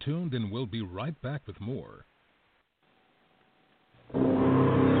 Stay tuned and we'll be right back with more.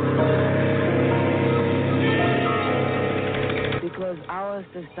 Because our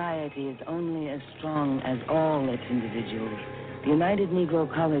society is only as strong as all its individuals, the United Negro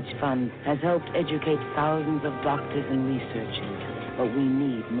College Fund has helped educate thousands of doctors and researchers, but we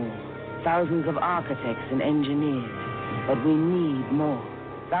need more. Thousands of architects and engineers, but we need more.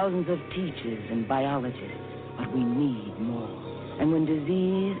 Thousands of teachers and biologists, but we need more. And when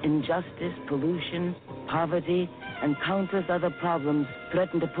disease, injustice, pollution, poverty, and countless other problems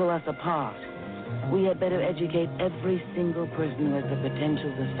threaten to pull us apart, we had better educate every single person who has the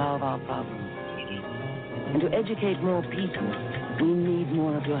potential to solve our problems. And to educate more people, we need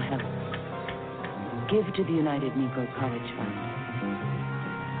more of your help. Give to the United Negro College Fund.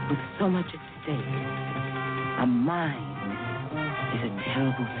 With so much at stake, a mind is a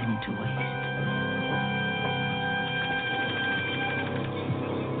terrible thing to waste.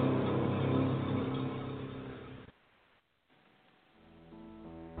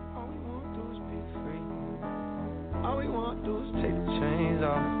 All we want to do is be free. All we want to do is take the chains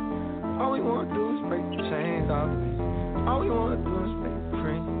off. All we want to do is break the chains off. All we want to do is break it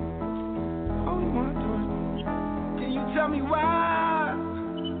free. All we want to do is... Can you tell me why?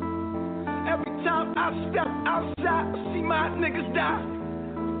 Every time I step outside, I see my niggas die.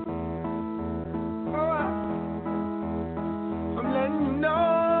 Oh, I'm letting you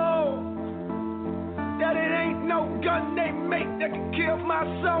know that it ain't no gun they make that can kill my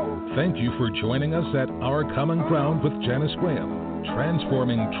soul. Thank you for joining us at Our Common Ground with Janice Graham,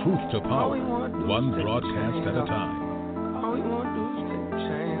 transforming truth to power, one broadcast at a time. All we want to do is take the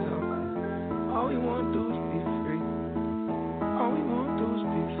chains off. All we want to do is be free. All we want to do is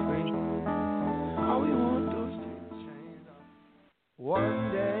be free. All we want to do is take the chains off.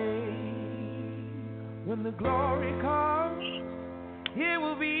 One day, when the glory comes, it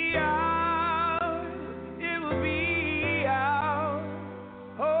will be ours. It will be ours.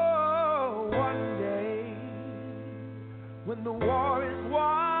 Oh, one day, when the war is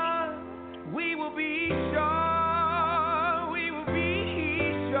won, we will be sure. We will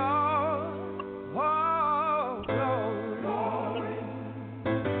be sure. Oh, glory.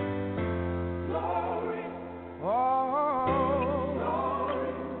 Glory. Oh,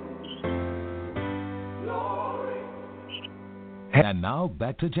 glory. And now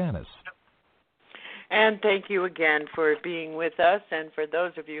back to Janice. And thank you again for being with us. And for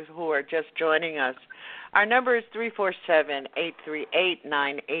those of you who are just joining us, our number is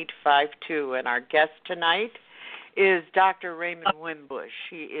 347-838-9852. And our guest tonight is Dr. Raymond Winbush.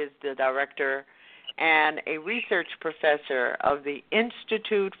 He is the director and a research professor of the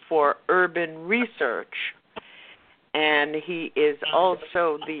Institute for Urban Research. And he is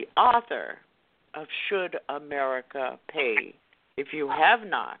also the author of Should America Pay? If you have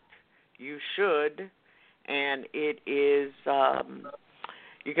not, you should. And it is,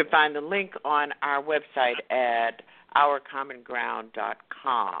 you can find the link on our website at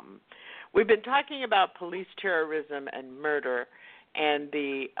ourcommonground.com. We've been talking about police terrorism and murder and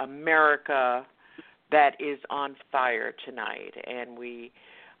the America that is on fire tonight. And we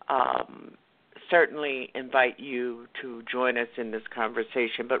certainly invite you to join us in this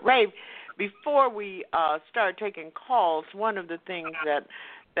conversation. But, Ray, before we start taking calls, one of the things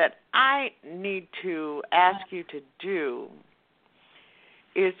that I need to ask you to do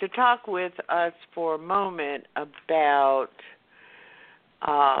is to talk with us for a moment about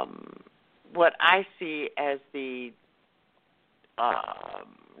what I see as the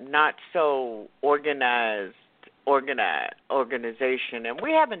not so organization, and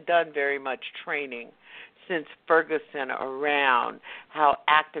we haven't done very much training since Ferguson around how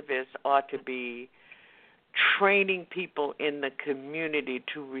activists ought to be training people in the community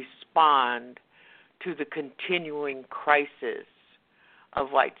to respond to the continuing crisis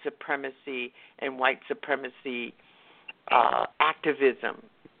of white supremacy and white supremacy activism.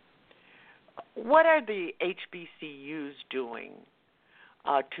 What are the HBCUs doing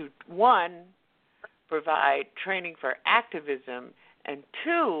to, one, provide training for activism, and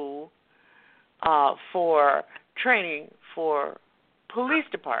two, for training for police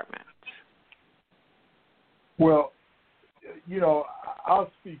departments? Well,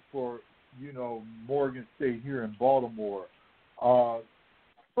 I'll speak for, Morgan State here in Baltimore.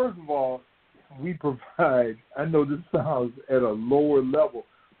 First of all, we provide, I know this sounds at a lower level,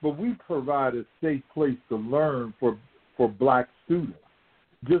 but we provide a safe place to learn for black students.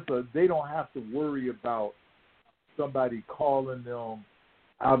 They don't have to worry about somebody calling them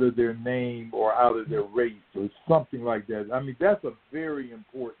out of their name or out of their race or something like that. I mean, that's a very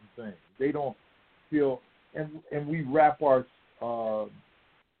important thing. They don't feel, and we wrap our,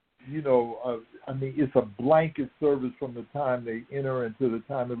 it's a blanket service from the time they enter until the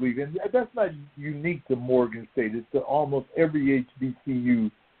time they leave. And that's not unique to Morgan State. It's to almost every HBCU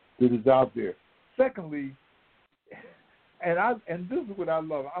that is out there. Secondly, and this is what I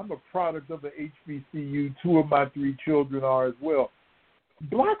love. I'm a product of the HBCU. 2 of my 3 children are as well.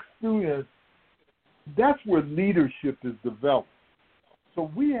 Black students, that's where leadership is developed. So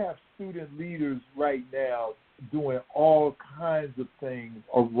we have student leaders right now doing all kinds of things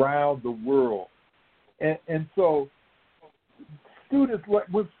around the world. And so students,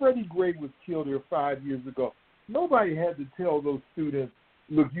 when Freddie Gray was killed here 5 years ago, nobody had to tell those students,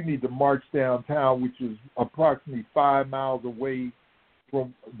 look, you need to march downtown, which is approximately 5 miles away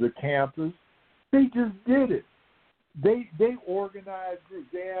from the campus. They just did it. They organized groups.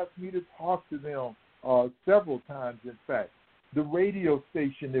 They asked me to talk to them several times, in fact. The radio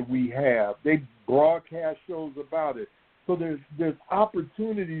station that we have, they broadcast shows about it. So there's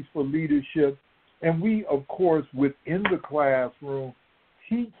opportunities for leadership, and we, of course, within the classroom,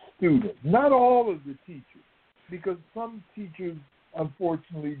 teach students, not all of the teachers, because some teachers,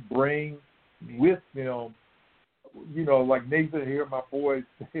 unfortunately, bring with them, like Nathan here, my boy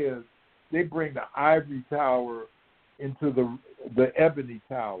says, they bring the ivory tower into the ebony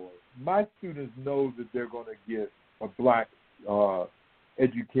tower. My students know that they're going to get a black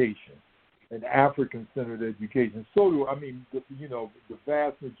education, an African-centered education. So do, the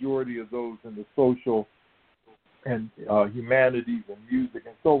vast majority of those in the social and humanities and music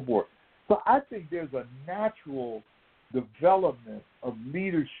and so forth. So I think there's a natural development of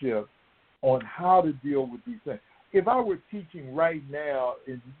leadership on how to deal with these things. If I were teaching right now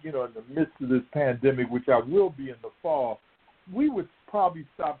in the midst of this pandemic, which I will be in the fall, we would probably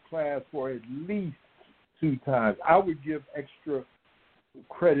stop class for at least 2 times. I would give extra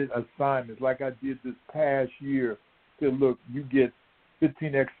credit assignments like I did this past year. Said, look, you get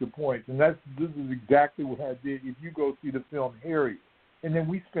 15 extra points. And this is exactly what I did if you go see the film Harriet. And then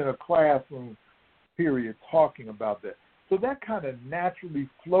we spent a classroom period talking about that. So that kind of naturally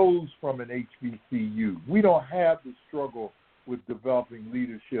flows from an HBCU. We don't have the struggle with developing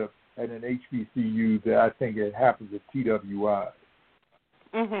leadership at an HBCU that I think it happens at TWI.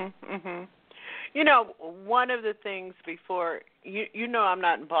 One of the things before I'm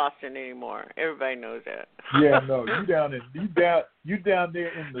not in Boston anymore. Everybody knows that. Yeah, no, you down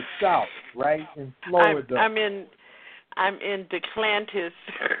there in the South, right? In Florida. I'm in Declantis.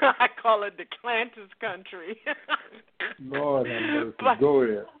 I call it Declantis country. Lord have mercy. Go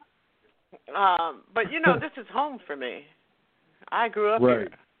ahead. But this is home for me. I grew up here.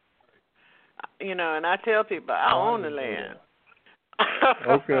 And I tell people I own the land.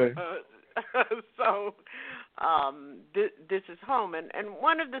 Okay. So this is home. And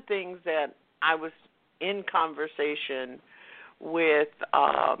one of the things that I was in conversation with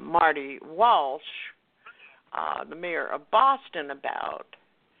Marty Walsh, the mayor of Boston, about,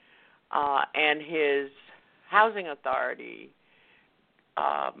 and his housing authority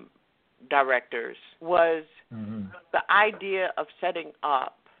directors, was the idea of setting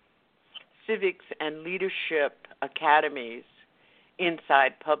up civics and leadership academies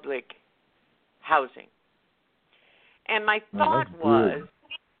inside public housing. And my thought was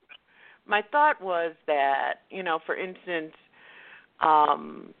that, for instance,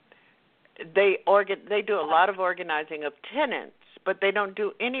 they do a lot of organizing of tenants, but they don't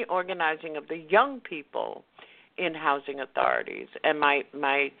do any organizing of the young people in housing authorities. And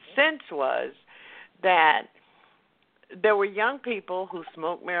my sense was that there were young people who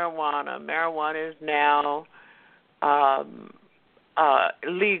smoked marijuana. Marijuana is now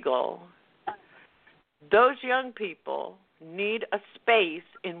legal. Those young people need a space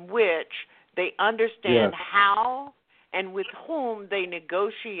in which they understand how and with whom they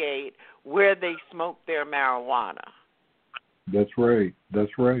negotiate where they smoke their marijuana. That's right. I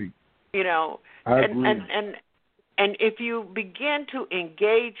agree. And if you begin to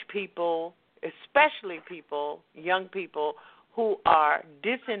engage people, especially young people who are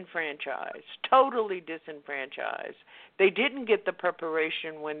disenfranchised, totally disenfranchised. They didn't get the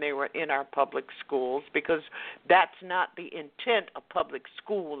preparation when they were in our public schools because that's not the intent of public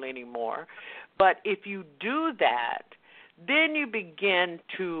school anymore. But if you do that, then you begin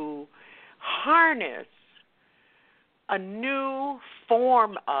to harness a new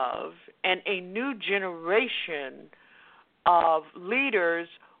form of and a new generation of leaders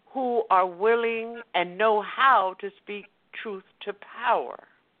who are willing and know how to speak truth to power.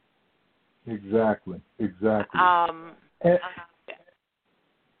 Exactly. And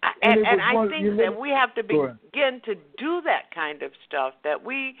I think that we have to begin to do that kind of stuff, that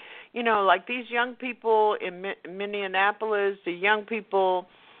we, like these young people in Minneapolis, the young people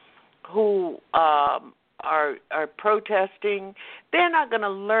who are protesting, they're not going to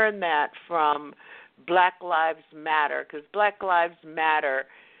learn that from Black Lives Matter, because Black Lives Matter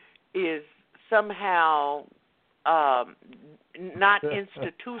is somehow not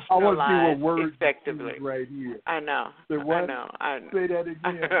institutionalized effectively. Right here. I know. Say what? I know. Say that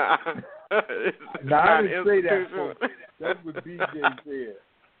again. No, I didn't say that, folks. That's what BJ said.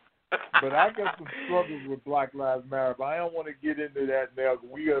 But I got some struggles with Black Lives Matter, but I don't want to get into that now.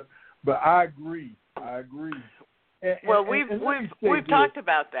 But I agree. We've talked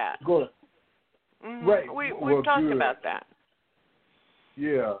about that. Go ahead. Mm-hmm. Right. We've talked about that.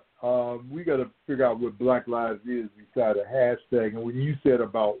 Yeah. We got to figure out what Black Lives is beside a hashtag. And when you said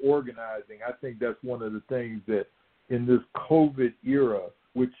about organizing, I think that's one of the things that in this COVID era,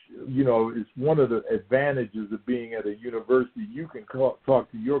 which, is one of the advantages of being at a university, you can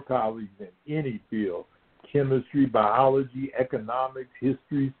talk to your colleagues in any field, chemistry, biology, economics,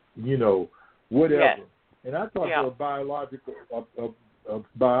 history, whatever. Yes. And I talked to a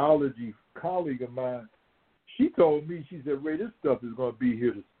biology colleague of mine. She told me, she said, Ray, this stuff is going to be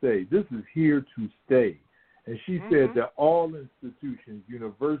here to stay. This is here to stay. And she said that all institutions,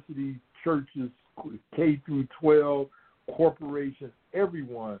 universities, churches, K through 12, corporations,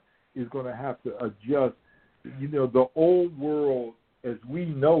 everyone is going to have to adjust. The old world as we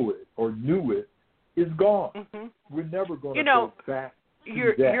know it or knew it is gone. Mm-hmm. We're never going to go back to that.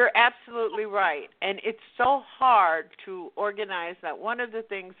 You're absolutely right. And it's so hard to organize that. One of the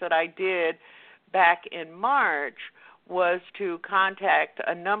things that I did back in March was to contact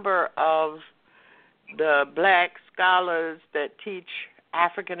a number of the Black scholars that teach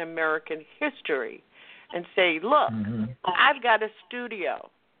African American history and say, look, I've got a studio.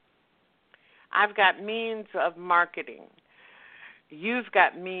 I've got means of marketing. You've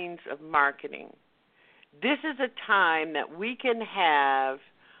got means of marketing. This is a time that we can have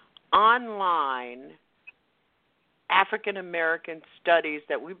online African American studies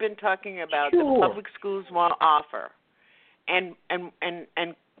that we've been talking about that public schools won't offer, and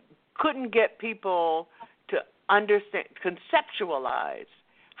couldn't get people to understand, conceptualize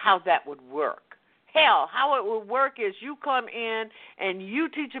how that would work. Hell, how it would work is you come in and you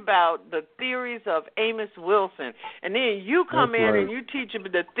teach about the theories of Amos Wilson, and then you come and you teach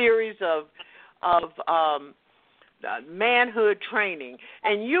about the theories of manhood training,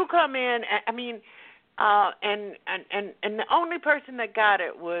 and you come in. And the only person that got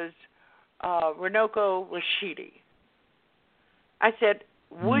it was Runoko Rashidi. I said,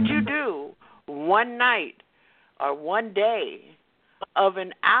 would you do one night or one day of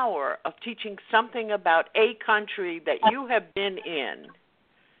an hour of teaching something about a country that you have been in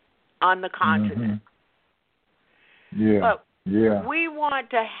on the continent? But we want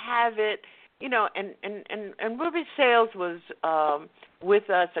to have it, and Ruby Sales was with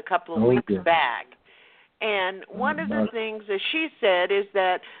us a couple of weeks back. And one of the things that she said is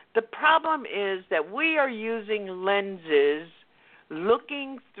that the problem is that we are using lenses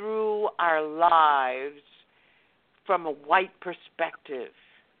looking through our lives from a white perspective.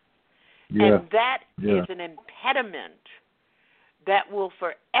 Yeah. And that is an impediment that will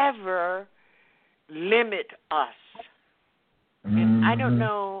forever limit us. And I don't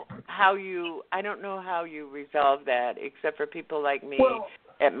know how you resolve that, except for people like me. Well,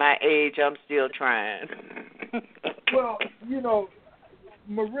 at my age, I'm still trying. Well,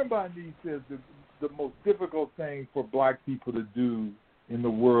 Marimba Ani says the most difficult thing for black people to do in the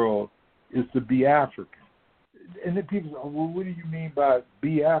world is to be African. And then people say, well, what do you mean by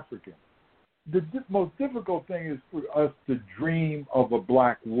be African? The most difficult thing is for us to dream of a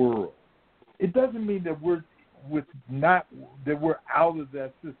black world. It doesn't mean that we're out of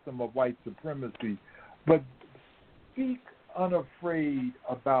that system of white supremacy, but speak unafraid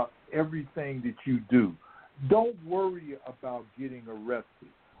about everything that you do. Don't worry about getting arrested.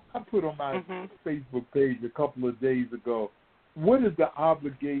 I put on my Facebook page a couple of days ago, what is the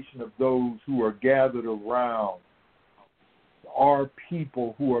obligation of those who are gathered around our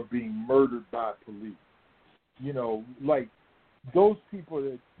people who are being murdered by police? Like those people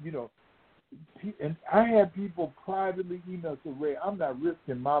that, and I had people privately email say, Ray, I'm not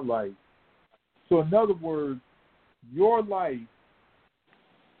risking my life. So in other words, your life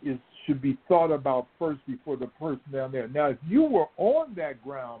should be thought about first before the person down there. Now, if you were on that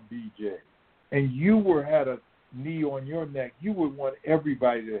ground, BJ, and you had a knee on your neck, you would want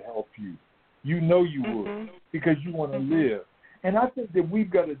everybody to help you. You know you would, because you want to live. And I think that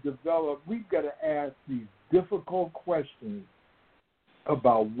we've got to ask these difficult questions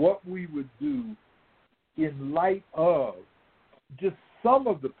about what we would do in light of just some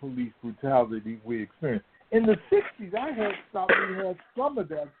of the police brutality we experienced. In the 60s, I thought we had some of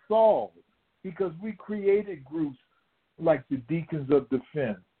that solved because we created groups like the Deacons of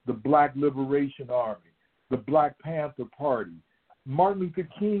Defense, the Black Liberation Army, the Black Panther Party. Martin Luther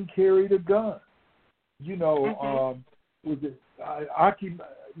King carried a gun. Was it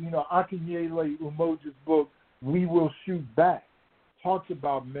Akinyele Umoja's book, We Will Shoot Back, talks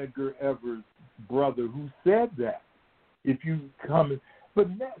about Medgar Evers' brother who said that. If you come in, but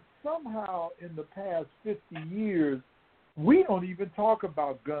somehow in the past 50 years, we don't even talk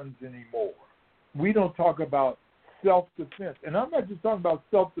about guns anymore. We don't talk about self-defense. And I'm not just talking about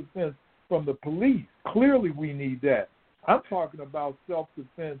self-defense from the police. Clearly we need that. I'm talking about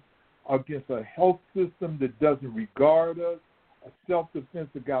self-defense against a health system that doesn't regard us, a self-defense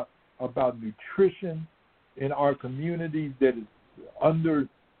about nutrition in our communities that is under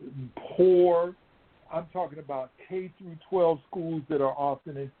poor. I'm talking about K through 12 schools that are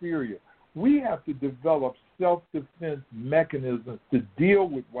often inferior. We have to develop self-defense mechanisms to deal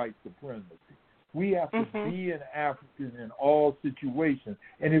with white supremacy. We have to be an African in all situations.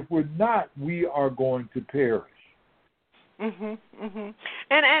 And if we're not, we are going to perish. And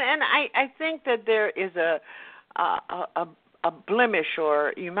I think that there is a blemish,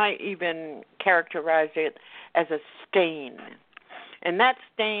 or you might even characterize it as a stain. And that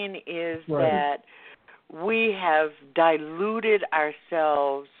stain is that we have diluted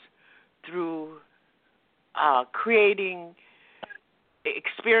ourselves through creating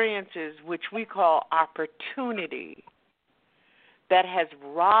experiences which we call opportunity that has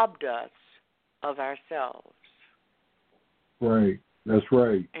robbed us of ourselves. Right, that's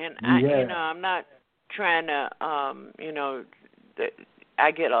right. And I'm not trying to,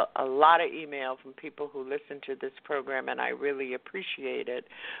 I get a lot of email from people who listen to this program, and I really appreciate it.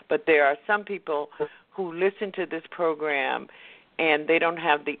 But there are some people who listen to this program, and they don't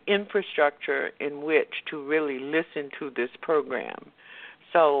have the infrastructure in which to really listen to this program.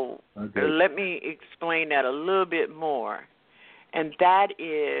 So let me explain that a little bit more. And that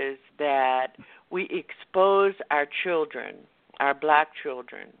is that we expose our children, our black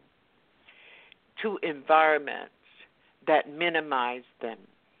children, to environments that minimize them.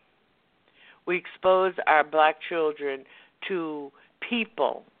 We expose our black children to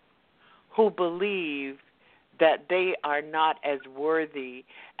people who believe that they are not as worthy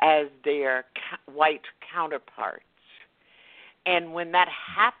as their white counterparts. And when that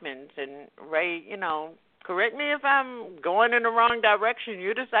happens, and Ray, correct me if I'm going in the wrong direction.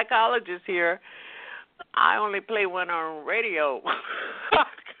 You're the psychologist here. I only play one on radio.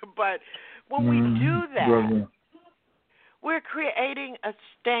 But when we do that, we're creating a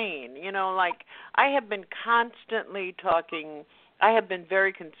stain. I have been constantly talking. I have been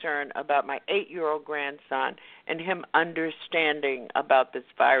very concerned about my 8-year-old grandson and him understanding about this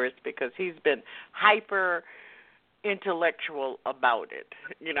virus because he's been hyper intellectual about it.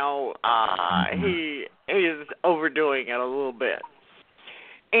 He is overdoing it a little bit.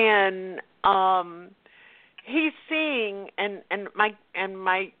 And he's seeing and my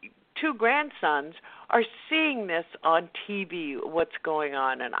two grandsons are seeing this on TV, what's going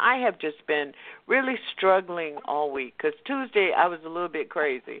on. And I have just been really struggling all week because Tuesday I was a little bit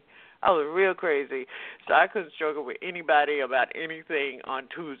crazy. I was real crazy, so I couldn't struggle with anybody about anything on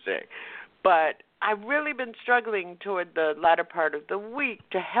Tuesday. But I've really been struggling toward the latter part of the week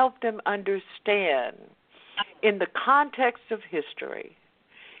to help them understand, in the context of history,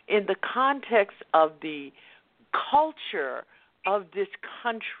 in the context of the culture of this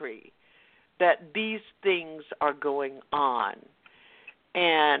country, that these things are going on.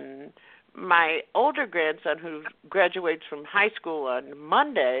 And my older grandson, who graduates from high school on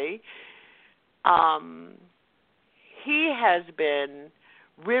Monday, he has been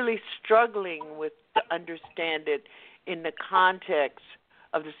really struggling with to understand it in the context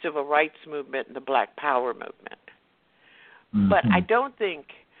of the civil rights movement and the Black Power movement. Mm-hmm. But I don't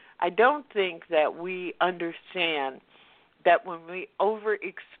think that we understand that when we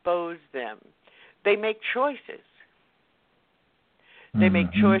overexpose them, they make choices. They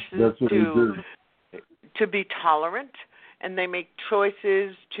make choices to be tolerant, and they make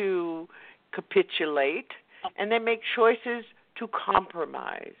choices to capitulate, and they make choices to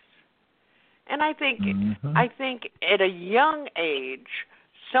compromise. And I think at a young age,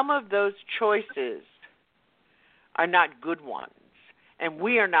 some of those choices are not good ones, and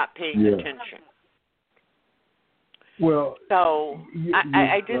we are not paying attention. Well, so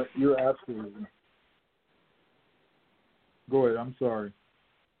you're absolutely. Go ahead. I'm sorry.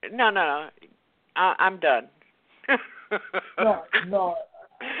 No. I'm done. No.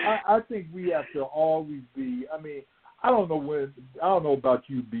 I think we have to always be. I mean, I don't know about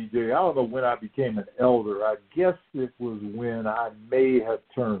you, BJ. I don't know when I became an elder. I guess it was when I may have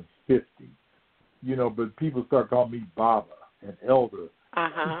turned 50. But people start calling me Baba, an elder.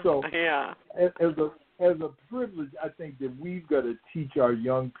 So as a privilege, I think that we've got to teach our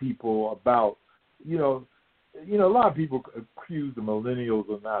young people about, a lot of people accuse the millennials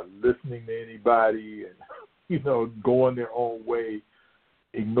of not listening to anybody and, going their own way,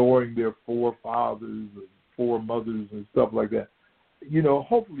 ignoring their forefathers and foremothers and stuff like that.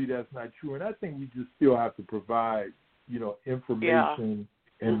 Hopefully that's not true. And I think we just still have to provide, information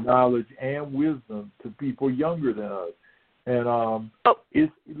and knowledge and wisdom to people younger than us. And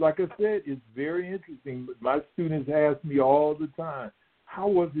it's like I said, it's very interesting. My students ask me all the time, how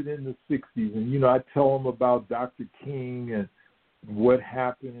was it in the 60s? And, I tell them about Dr. King and what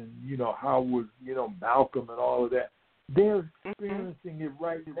happened and, how was, Malcolm and all of that. They're experiencing it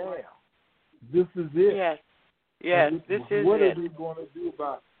right now. This is it. Yes, this is it. What are they going to do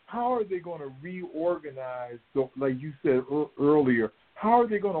about it? How are they going to reorganize, like you said earlier, how are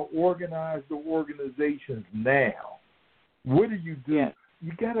they going to organize the organizations now? What do? You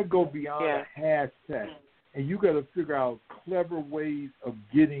got to go beyond a hashtag, and you got to figure out clever ways of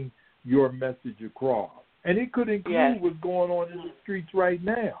getting your message across. And it could include what's going on in the streets right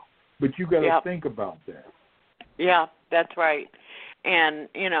now, but you got to think about that. Yeah, that's right. And,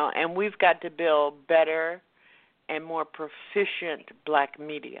 and we've got to build better and more proficient black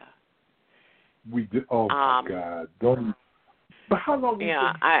media. We do. Oh, my God. Don't. But how long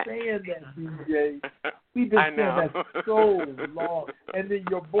have we been saying that, DJ? We've been saying that so long. And then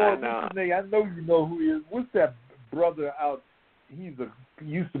your boy, what's his name? I know you know who he is. What's that brother out? He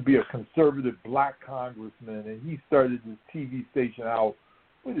used to be a conservative black congressman, and he started this TV station out.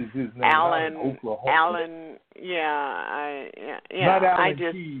 What is his name? Alan. Oklahoma. Not Alan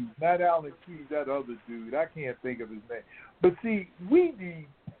Keyes. Not Alan Keyes, that other dude. I can't think of his name. But see, we need,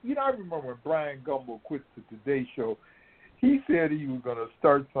 I remember when Brian Gumbel quit the Today Show, he said he was going to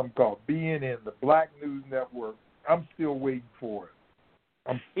start something called BNN, the Black News Network. I'm still waiting for it.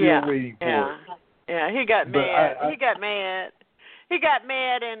 I'm still waiting for it. Yeah, he got mad. He got mad. He got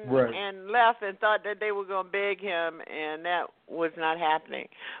mad and left and thought that they were going to beg him, and that was not happening.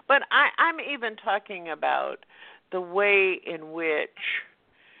 But I'm even talking about the way in which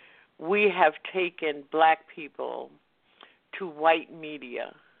we have taken black people to white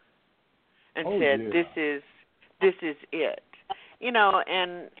media and said, this is it. And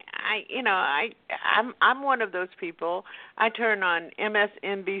I'm one of those people. I turn on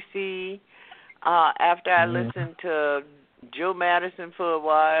MSNBC after I listen to Joe Madison for a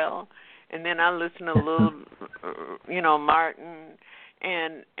while, and then I listen to little, Martin,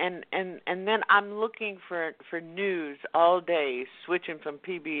 and then I'm looking for news all day, switching from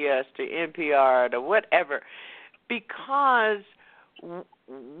PBS to NPR to whatever, because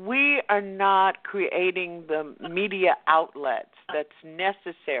we are not creating the media outlets that's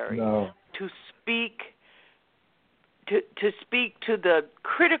necessary to speak to the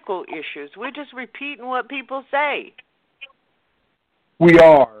critical issues. We're just repeating what people say. We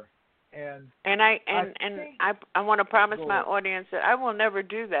are. I want to promise my audience that I will never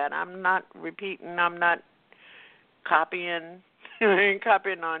do that. I'm not repeating. I'm not copying. I ain't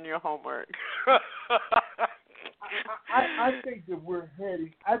copying on your homework. I think that we're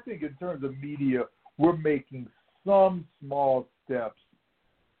heading. I think in terms of media, we're making some small steps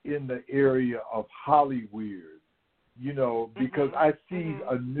in the area of Hollywood. Because I see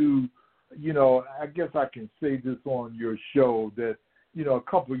a new. I guess I can say this on your show that. A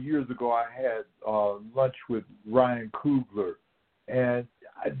couple of years ago, I had lunch with Ryan Coogler, and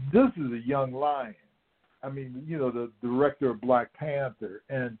this is a young lion. I mean, the director of Black Panther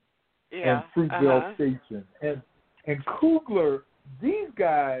and Fruitvale Station, and Coogler. These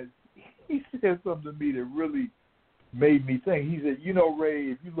guys, he said something to me that really made me think. He said,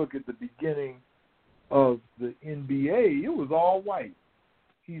 Ray, if you look at the beginning of the NBA, it was all white.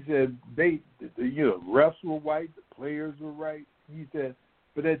 He said the refs were white, the players were white. He said,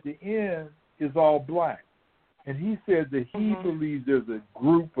 but at the end, it's all black. And he said that he believes there's a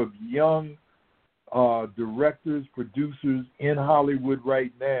group of young directors, producers in Hollywood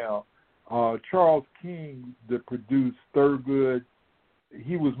right now. Charles King, that produced Thurgood,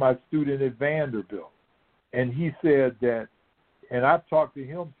 he was my student at Vanderbilt. And he said that, and I've talked to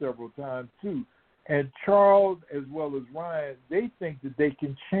him several times too, and Charles as well as Ryan, they think that they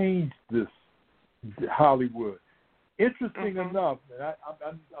can change this Hollywood. Interesting enough, and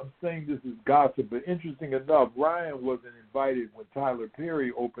I'm saying this is gossip, but interesting enough, Ryan wasn't invited when Tyler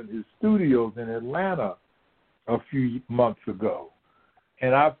Perry opened his studios in Atlanta a few months ago.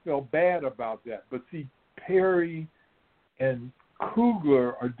 And I felt bad about that. But see, Perry and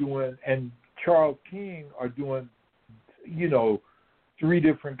Coogler are doing, and Charles King are doing, 3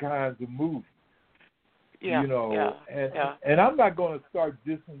 different kinds of movies. And I'm not going to start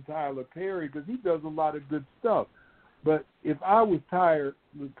dissing Tyler Perry because he does a lot of good stuff. But if I was Tyler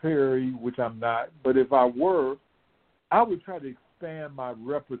Perry, which I'm not, but if I were, I would try to expand my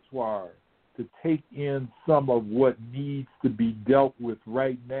repertoire to take in some of what needs to be dealt with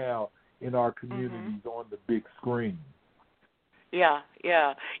right now in our communities on the big screen. Yeah.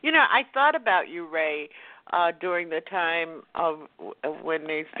 I thought about you, Ray, during the time of when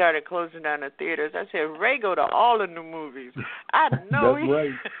they started closing down the theaters. I said, Ray, go to all the new movies. I know That's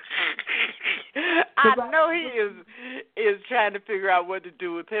right. I know he is trying to figure out what to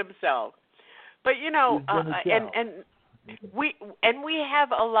do with himself. But and we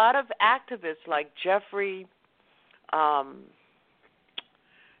have a lot of activists like Jeffrey.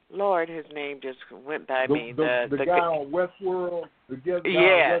 Lord, his name just went by me. The guy on Westworld. The guy on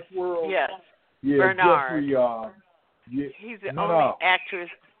Westworld. Yes. Yeah, Bernard. Jeffrey, he's the only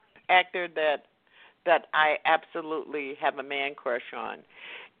actor that I absolutely have a man crush on.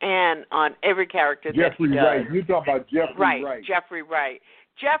 And on every character that he does. Jeffrey Wright. You're talking about Jeffrey Wright. Jeffrey Wright.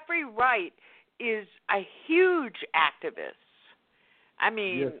 Jeffrey Wright is a huge activist. I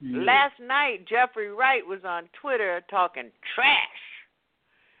mean, last night Jeffrey Wright was on Twitter talking trash.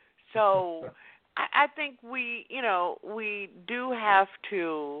 So I think we do have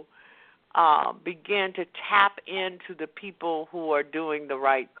to begin to tap into the people who are doing the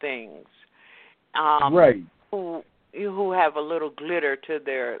right things. Right. Who have a little glitter to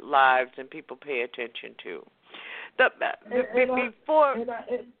their lives and people pay attention to.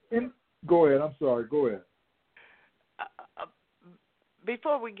 Go ahead. I'm sorry. Go ahead.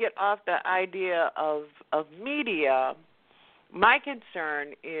 Before we get off the idea of media, my concern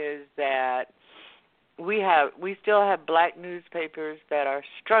is that we still have black newspapers that are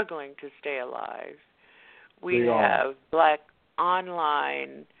struggling to stay alive. We have black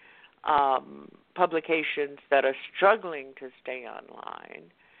online publications that are struggling to stay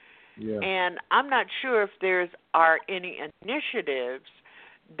online. Yeah. And I'm not sure if there are any initiatives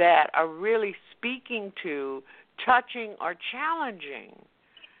that are really speaking to, touching, or challenging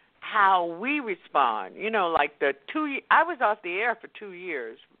how we respond. Like I was off the air for 2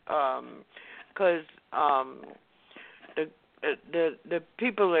 years because the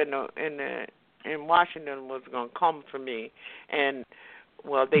people in Washington was going to come for me, and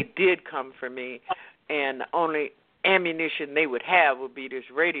they did come for me, and the only ammunition they would have would be this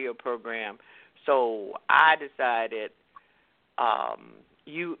radio program. So I decided,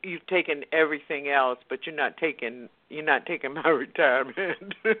 you've taken everything else, but you're not taking my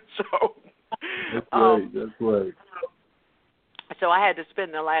retirement. So that's right. So I had to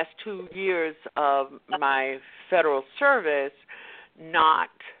spend the last 2 years of my federal service not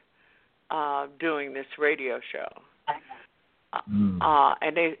doing this radio show.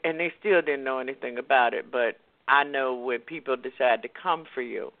 And they still didn't know anything about it, but I know when people decide to come for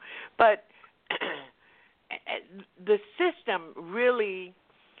you. But the system really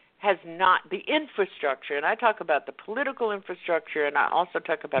has not, the infrastructure, and I talk about the political infrastructure and I also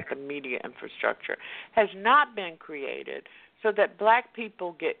talk about the media infrastructure, has not been created so that black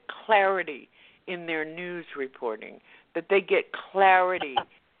people get clarity in their news reporting, that they get clarity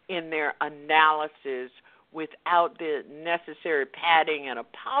in their analysis without the necessary padding and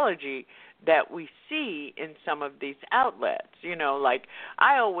apology that we see in some of these outlets. You know, like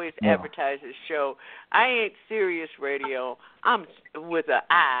I always advertise this show, I ain't Sirius Radio, I'm with an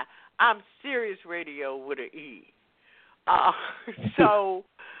I, I'm Sirius Radio with an E. So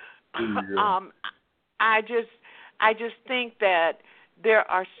I just think that there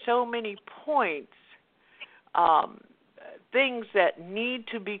are so many points, things that need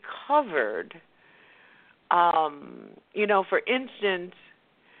to be covered. You know, for instance,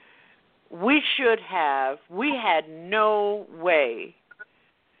 we had no way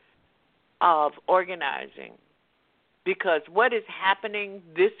of organizing, because what is happening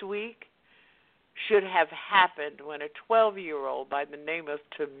this week should have happened when a 12-year-old by the name of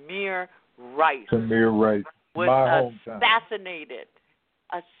Tamir Rice was assassinated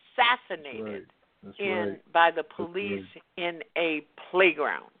by the police in a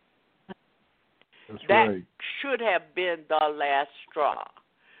playground. That should have been the last straw.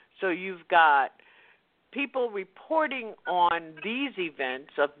 So you've got people reporting on these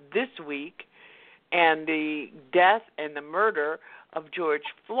events of this week and the death and the murder of George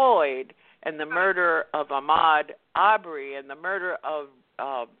Floyd and the murder of Ahmaud Arbery and the murder of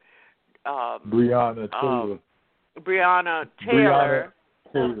Breonna Taylor,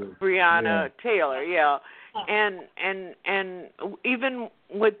 yeah. And even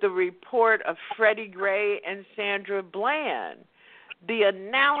with the report of Freddie Gray and Sandra Bland, the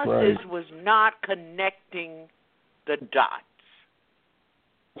analysis was not connecting the dots.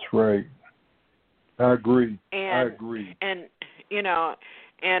 That's right. I agree. And, you know,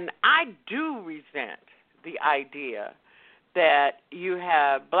 and I do resent the idea that you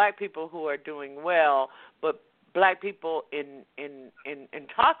have black people who are doing well, but black people in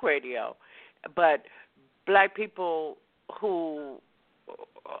talk radio, but black people who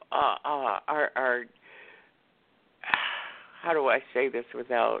are how do I say this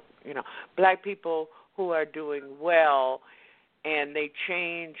without, you know, black people who are doing well and they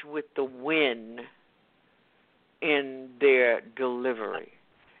change with the wind in their delivery.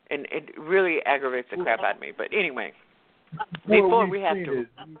 And it really aggravates the crap out of me. But anyway, before we have to...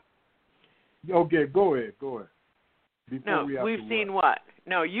 Okay, go ahead. We've seen what?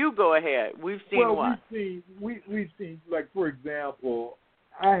 No, you go ahead. We've seen what? We've seen, like, for example,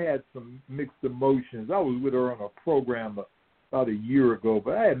 I had some mixed emotions. I was with her on a program about a year ago,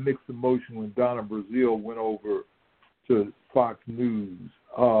 but I had mixed emotion when Donna Brazile went over to Fox News.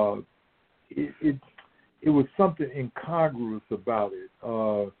 It was something incongruous about it.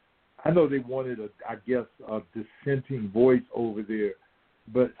 I know they wanted a dissenting voice over there,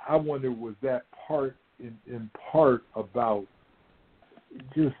 but I wonder, was that in part about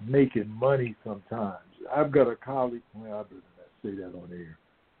just making money sometimes? I've got a colleague, well, I better not say that on air.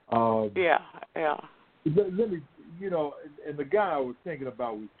 Yeah. Let me, you know, and the guy I was thinking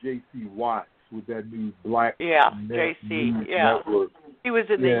about was J.C. Watts with that new Black J.C. Network. He was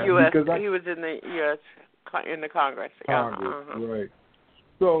in the U.S. He was in the U.S. in the Congress. Right.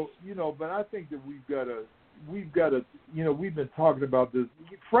 So, you know, but I think that we've got to, you know, we've been talking about this.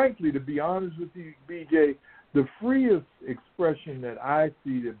 Frankly, to be honest with you, BJ, the freest expression that I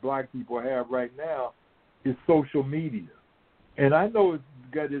see that black people have right now is social media. And I know it's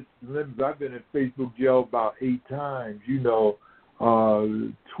got its limits. I've been in Facebook jail about 8 times, you know.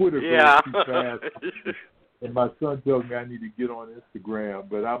 Twitter goes too fast. And my son tells me I need to get on Instagram,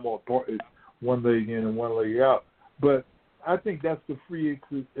 but I'm on part. It's one leg in and one leg out. But I think that's the free,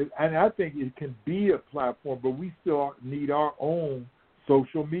 and I think it can be a platform, but we still need our own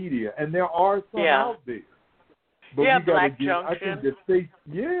social media, and there are some out there. But we Black Junction. I think that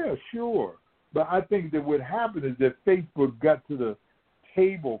sure. But I think that what happened is that Facebook got to the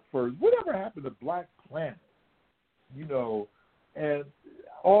table first. Whatever happened to Black Planet? You know, and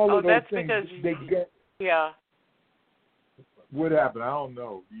all of those things they get. Yeah. What happened? I don't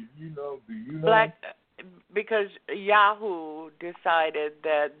know. Do you know? Because Yahoo decided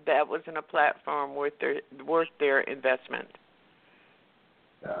that wasn't a platform worth their investment.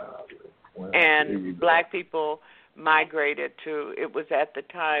 And black people migrated to, it was at the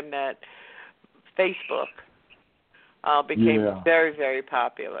time that Facebook became very, very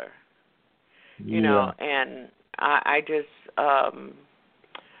popular. You know, and I just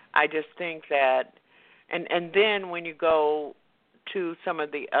think that, and then when you go to some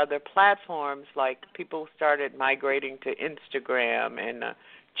of the other platforms, like people started migrating to Instagram and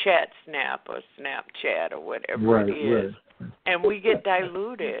chat snap or Snapchat or whatever it is. Right. And we get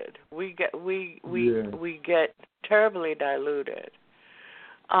diluted. We get terribly diluted.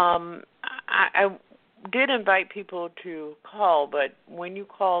 I did invite people to call, but when you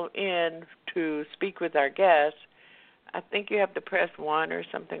call in to speak with our guests, I think you have to press 1 or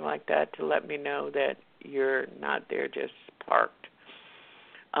something like that to let me know that you're not there just parked.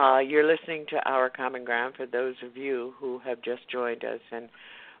 You're listening to Our Common Ground for those of you who have just joined us. And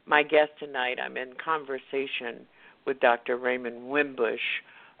my guest tonight, I'm in conversation with Dr. Raymond Winbush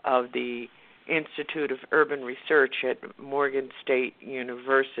of the Institute of Urban Research at Morgan State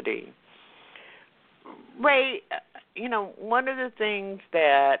University. Ray, one of the things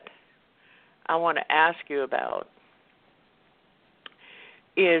that I want to ask you about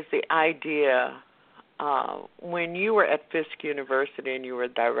is the idea when you were at Fisk University and you were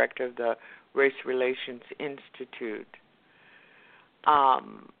director of the Race Relations Institute,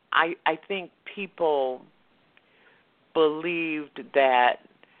 I think people believed that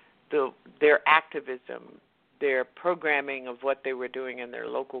their activism, their programming of what they were doing in their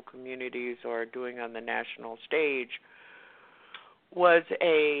local communities or doing on the national stage was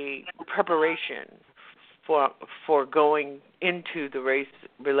a preparation for going into the Race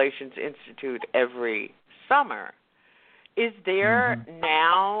Relations Institute every summer. Is there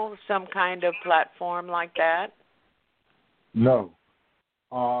now some kind of platform like that? No.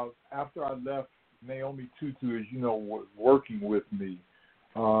 After I left, Naomi Tutu, as you know, was working with me,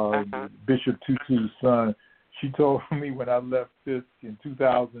 Bishop Tutu's son. She told me when I left Fisk in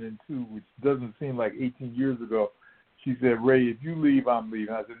 2002, which doesn't seem like 18 years ago, she said, Ray, if you leave, I'm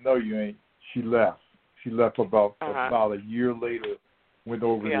leaving. I said, no, you ain't. She left. She left about a year later, went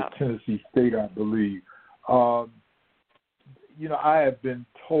over to Tennessee State, I believe. I have been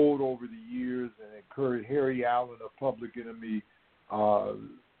told over the years and encouraged Harry Allen of Public Enemy,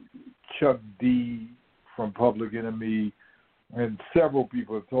 Chuck D from Public Enemy, and several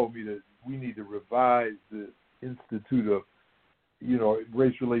people have told me that we need to revise the Institute of,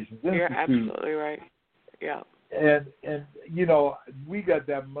 Race Relations Institute. You're absolutely right. Yeah. And we got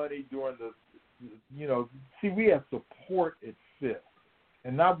that money during the, we have support at Fisk.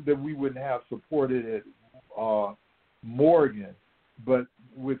 And not that we wouldn't have supported at Morgan, but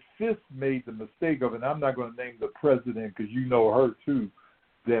with Fisk made the mistake of, and I'm not going to name the president because you know her too,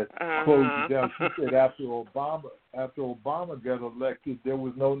 that closed it down. She said after Obama got elected, there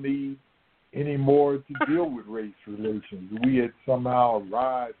was no need anymore to deal with race relations. We had somehow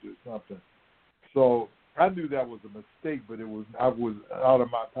arrived or something. So I knew that was a mistake, but I was out of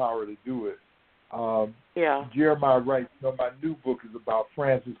my power to do it. Jeremiah writes, my new book is about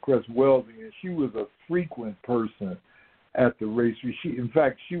Frances Cress Welsing, and she was a frequent person at the race. In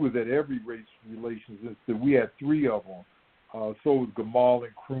fact, she was at every Race Relations Institute. We had 3 of them. So was Gamal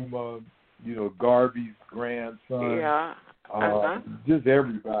and Krumah, Garvey's grandson. Just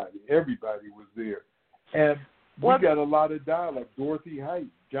everybody. Everybody was there. And we got a lot of dialogue. Dorothy Height,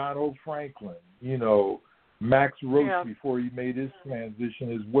 John O. Franklin, Max Roach before he made his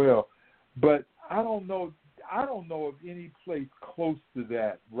transition as well. But I don't know of any place close to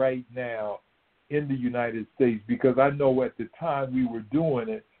that right now in the United States, because I know at the time we were doing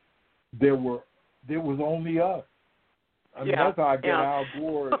it, there was only us. I mean, that's how I got Al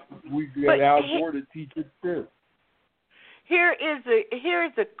Gore. We got Al Gore to teach us this. Here is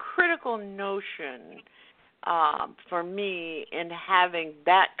a critical notion for me in having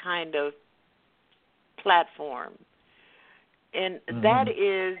that kind of platform, and that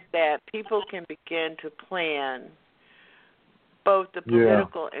is that people can begin to plan both the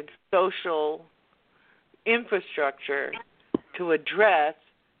political and social infrastructure to address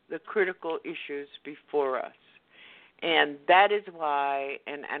the critical issues before us. And that is why,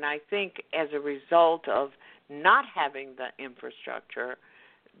 and I think as a result of not having the infrastructure,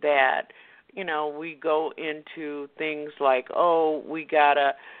 that, we go into things like, I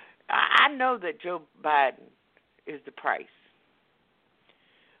know that Joe Biden is the price.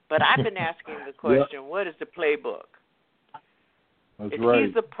 But I've been asking the question, what is the playbook? If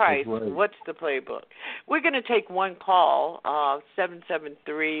he's the price, what's the playbook? We're going to take one call,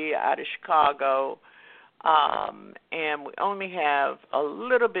 773 out of Chicago. And we only have a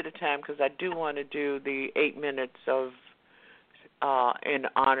little bit of time because I do want to do the 8 minutes of in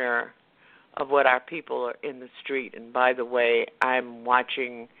honor of what our people are in the street. And by the way, I'm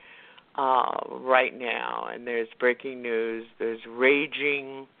watching right now, and there's breaking news. There's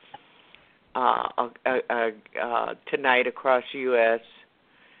raging tonight across the U.S.,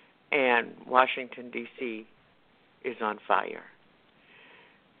 and Washington, D.C. is on fire.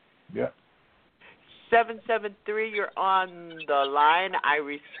 Yeah. 773, you're on the line. I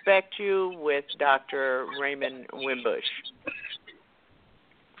respect you with Dr. Raymond Winbush.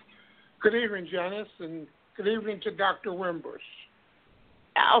 Good evening, Janice, and good evening to Dr. Winbush.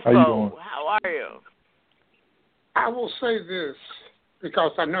 Alpha, how are you? I will say this,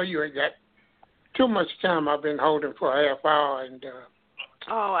 because I know you ain't got too much time. I've been holding for a half hour, and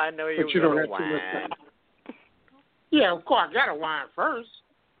I know you don't were have whine. too much time. Yeah, of course, I got to whine first,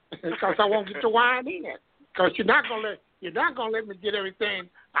 because I won't get to whine in. Because you're not gonna let me get everything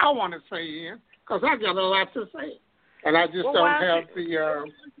I want to say in, because I got a lot to say, and I just don't have the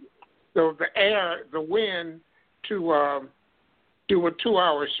air, the wind to do a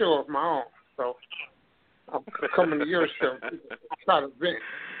 2-hour show of my own. So I'm coming to your show to try to vent.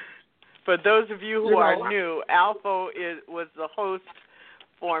 For those of you who are new, Alpha was the host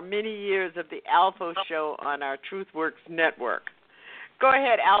for many years of the Alpha Show on our TruthWorks network. Go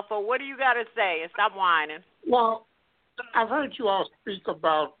ahead, Alpha. What do you got to say? And stop whining. Well, I've heard you all speak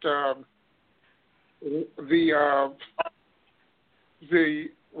about the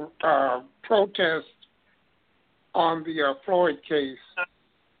protest on the Floyd case,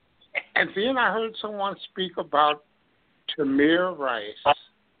 and then I heard someone speak about Tamir Rice,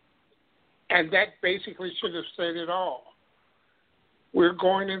 and that basically should have said it all. We're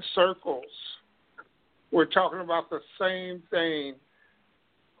going in circles. We're talking about the same thing.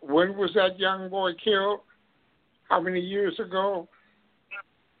 When was that young boy killed? How many years ago?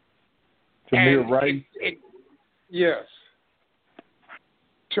 Tamir Rice? Yes.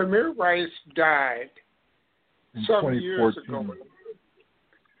 Tamir Rice died some years ago.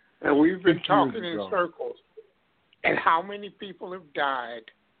 And we've been talking in circles. And how many people have died?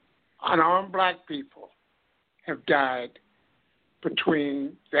 Unarmed black people have died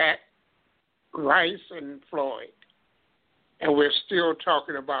between that Rice and Floyd. And we're still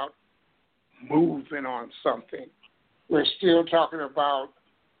talking about moving on something. We're still talking about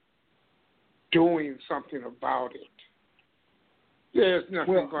doing something about it. There's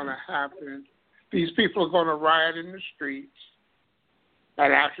nothing going to happen. These people are going to riot in the streets.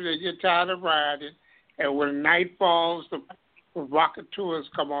 And after they get tired of rioting, and when night falls, the provocateurs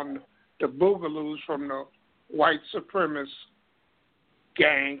come on, the boogaloos from the white supremacist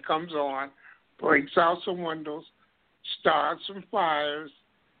gang comes on, breaks out some windows, starts some fires,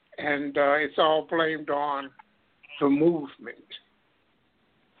 and it's all blamed on the movement.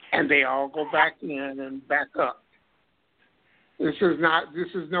 And they all go back in and back up. This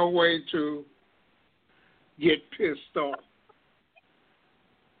is no way to get pissed off.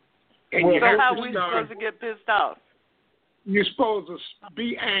 And so how are we supposed to get pissed off? You're supposed to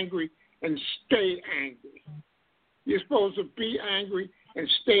be angry and stay angry. You're supposed to be angry and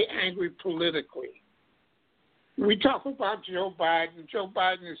stay angry politically. We talk about Joe Biden. Joe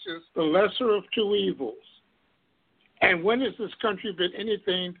Biden is just the lesser of two evils. And when has this country been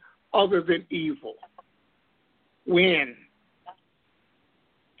anything other than evil? When?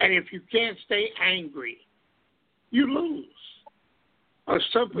 And if you can't stay angry, you lose. A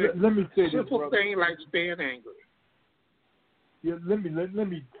simple thing like staying angry. Yeah, let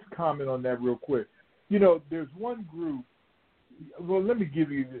me comment on that real quick. You know, there's one group. Well, let me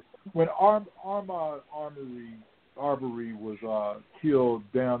give you this. When Ahmaud Arbery was killed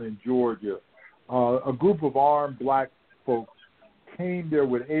down in Georgia, a group of armed black folks came there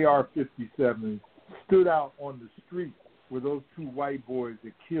with AR-57s, stood out on the street with those two white boys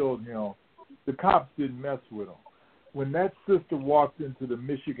that killed him. The cops didn't mess with them. When that sister walked into the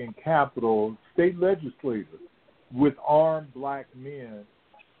Michigan Capitol, state legislators with armed black men,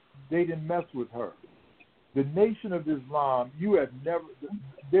 they didn't mess with her. The Nation of Islam,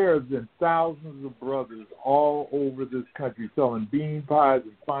 there have been thousands of brothers all over this country selling bean pies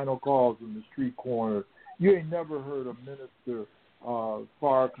and final calls in the street corners. You ain't never heard a Minister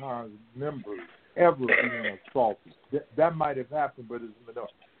Farrakhan's members ever being assaulted. That might have happened, but it's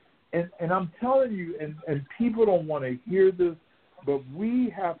minority. And I'm telling you, and people don't want to hear this, but we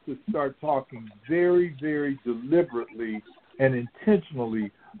have to start talking very, very deliberately and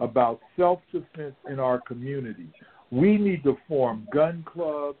intentionally about self-defense in our community. We need to form gun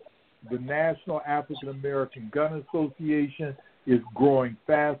clubs. The National African American Gun Association is growing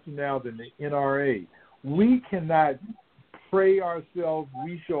faster now than the NRA. We cannot pray ourselves,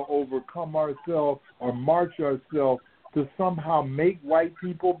 we shall overcome ourselves, or march ourselves to somehow make white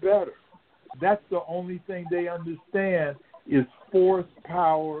people better. That's the only thing they understand is force,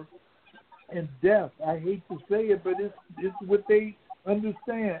 power, and death. I hate to say it, but it's what they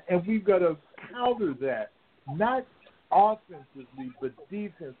understand. And we've got to counter that, not offensively, but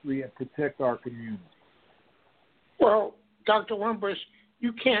defensively, and protect our community. Well, Dr. Winbush,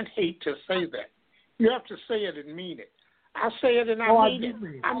 you can't hate to say that. You have to say it and mean it. I say it and I mean it.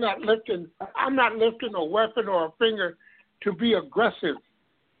 I'm not lifting a weapon or a finger to be aggressive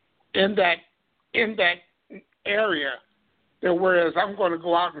in that area. That whereas I'm going to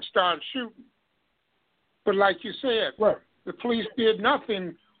go out and start shooting. But like you said, the police did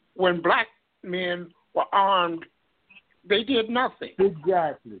nothing when black men were armed. They did nothing.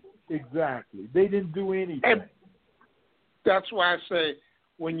 Exactly. They didn't do anything. And that's why I say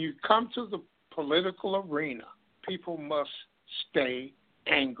when you come to the political arena, people must stay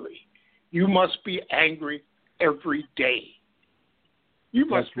angry. You must be angry every day. You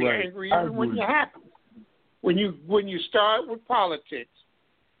must be angry even when you're happy. When you start with politics,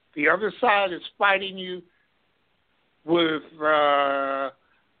 the other side is fighting you with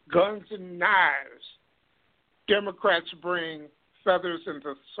guns and knives. Democrats bring feathers and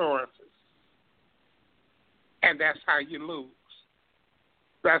thesauruses. And that's how you lose.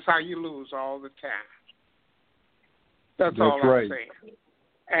 That's how you lose all the time. That's all I'm saying.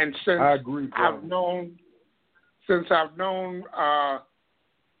 And since I agree, I've known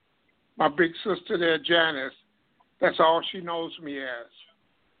my big sister there, Janice, that's all she knows me as.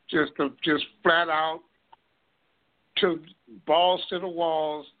 Just flat out to balls to the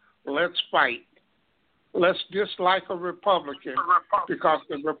walls, let's fight. Let's dislike a Republican because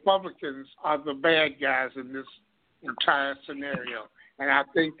the Republicans are the bad guys in this entire scenario. And I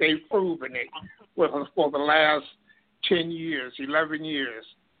think they've proven it for the last 10 years, 11 years.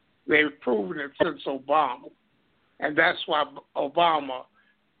 They've proven it since Obama. And that's why Obama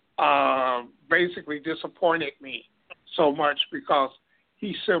basically disappointed me so much because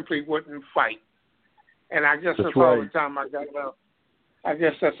he simply wouldn't fight. And I guess that's all the time I got left. I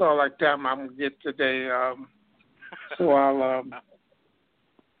guess that's all the time I'm gonna get today. So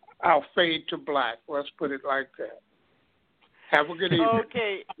I'll fade to black. Let's put it like that. Have a good evening.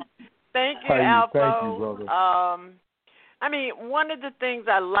 Okay, thank you, Alpha. Thank you, brother. I mean, one of the things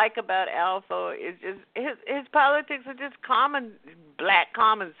I like about Alpha is just his politics are just black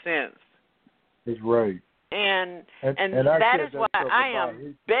common sense. That's right. And that is why I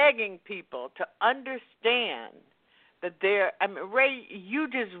am begging people to understand that Ray, you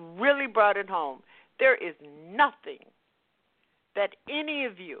just really brought it home. There is nothing that any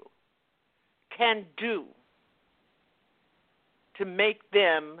of you can do to make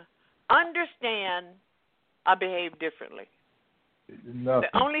them understand or behave differently. Nothing.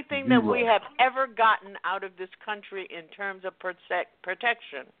 The only thing that we have ever gotten out of this country in terms of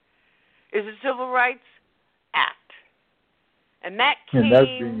protection is the Civil Rights Act. And that came that's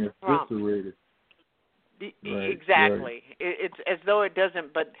being from... eviscerated. Exactly. Right. It's as though it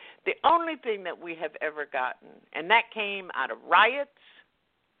doesn't. But the only thing that we have ever gotten, and that came out of riots,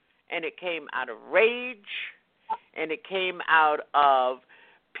 and it came out of rage, and it came out of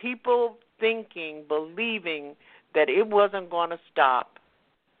people believing that it wasn't going to stop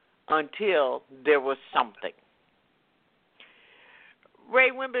until there was something.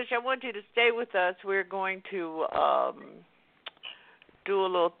 Ray Winbush, I want you to stay with us. We're going to do a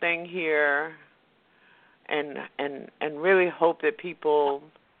little thing here and really hope that people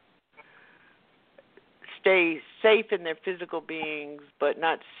stay safe in their physical beings, but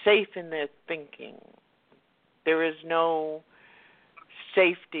not safe in their thinking. There is no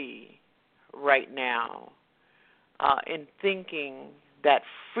safety right now in thinking that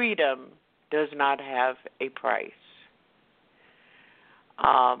freedom does not have a price.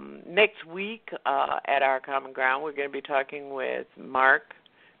 Next week at Our Common Ground, we're going to be talking with Mark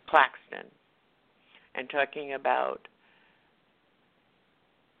Claxton and talking about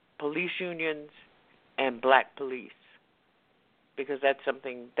police unions and black police, because that's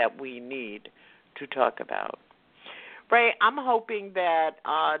something that we need to talk about. Ray, I'm hoping that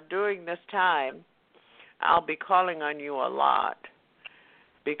during this time I'll be calling on you a lot,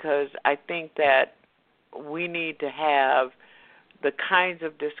 because I think that we need to have the kinds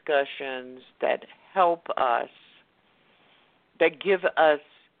of discussions that help us, that give us,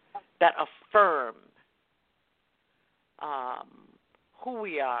 that affirm who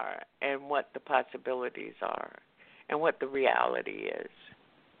we are and what the possibilities are and what the reality is.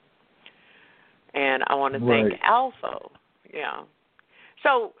 And I want to thank Alpha. Yeah.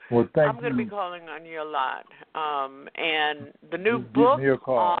 So I'm going to be calling on you a lot. And the new book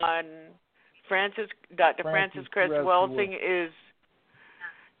on Dr. Francis Cress Welsing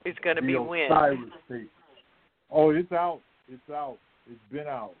is going to be when? Oh, it's out. It's out. It's been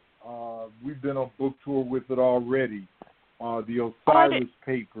out. We've been on book tour with it already. The Osiris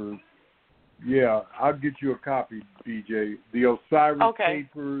Papers. Yeah, I'll get you a copy, BJ. The Osiris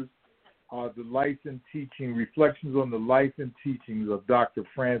Papers, the life and teaching, reflections on the life and teachings of Dr.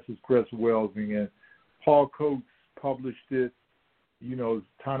 Francis Cress Welsing. And Paul Coates published it. You know,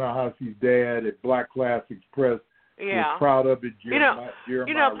 Ta-Nehisi's dad at Black Classics Press was proud of it. Jeremiah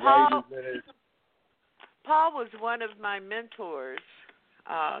Paul, Wright is in it. Paul was one of my mentors,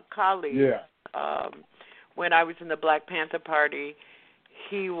 colleagues. Yeah. When I was in the Black Panther Party,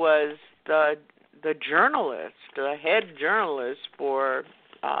 he was the journalist, the head journalist for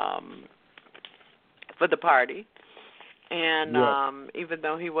the party. And even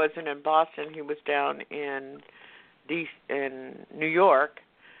though he wasn't in Boston, he was down in New York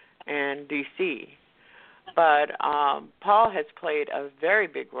and D.C. But Paul has played a very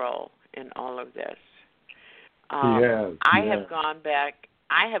big role in all of this. He has. I have gone back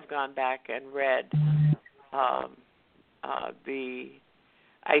and read the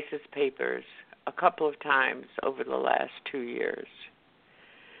ISIS papers a couple of times over the last 2 years.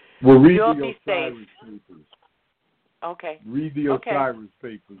 Well, read You'll the be Osiris safe. papers. Okay. Read the Osiris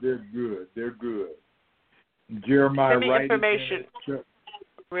papers. They're good. Jeremiah Send me Wright. information.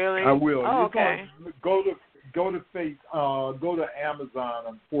 Really? I will. Oh, okay. Go to Amazon.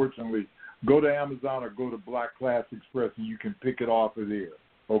 Unfortunately, go to Amazon or go to Black Classics Press, and you can pick it off of there.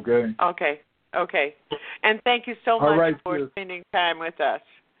 Okay. Okay. And thank you so much for sis. spending time with us.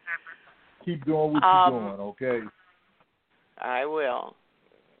 Keep doing what you're doing. Okay. I will.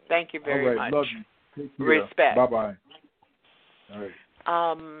 Thank you very much. Love you. Take care. Respect. Bye-bye. All right.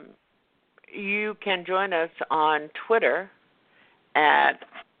 You can join us on Twitter at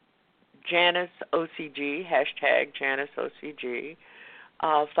JaniceOCG, #JaniceOCG.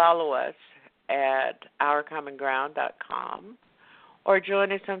 Follow us at OurCommonGround.com or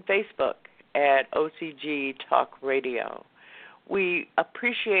join us on Facebook at OCG Talk Radio. We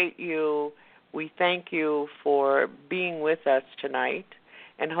appreciate you. We thank you for being with us tonight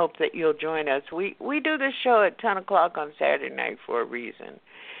and hope that you'll join us. We do this show at 10 o'clock on Saturday night for a reason,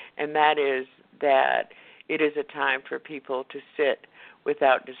 and that is that it is a time for people to sit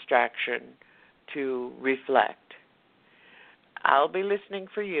without distraction, to reflect. I'll be listening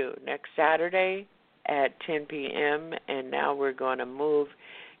for you next Saturday at 10 p.m., and now we're going to move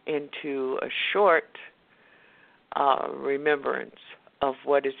into a short remembrance of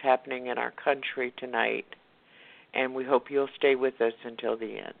what is happening in our country tonight, and we hope you'll stay with us until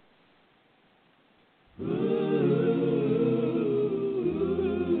the end.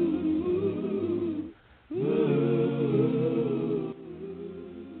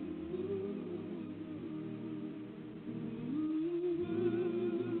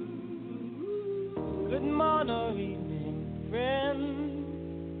 Good morning or evening, friend.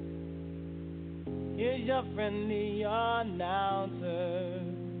 Here's your friendly announcer.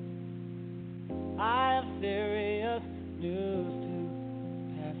 I have serious news to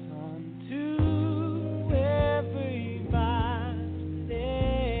pass on to everybody.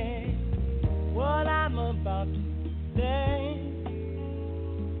 What I'm about to say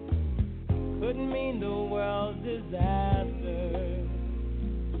could mean the world's disaster,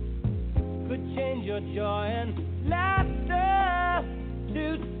 could change your joy and laughter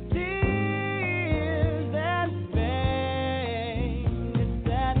to tears and pain. It's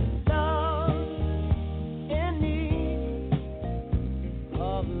that love in need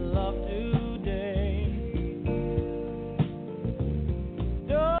of love today.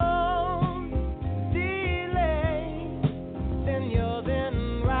 Don't delay, send yours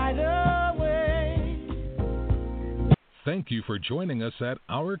in right away. Thank you for joining us at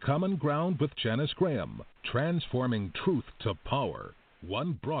Our Common Ground with Janice Graham, transforming truth to power,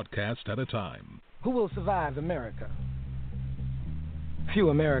 one broadcast at a time. Who will survive America? Few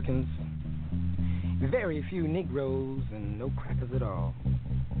Americans, very few Negroes, and no crackers at all.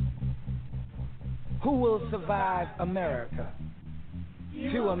 Who will survive America?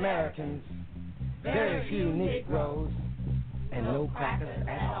 Few Americans, very few Negroes, and no crackers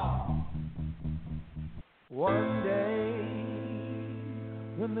at all. One day,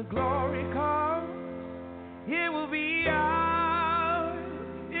 when the glory comes, it will be ours,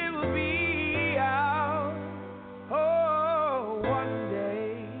 it will be ours. Oh, one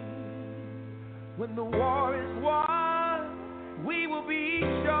day, when the war is won, we will be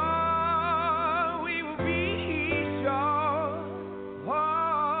sure, we will be sure.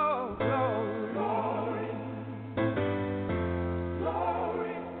 Oh, glory,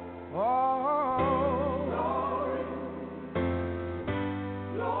 glory, oh.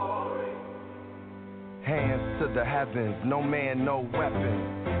 Hands to the heavens, no man, no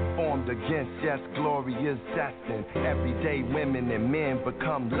weapon formed against, yes, glory is destined. Everyday women and men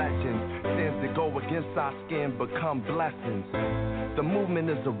become legends. Sins that go against our skin become blessings. The movement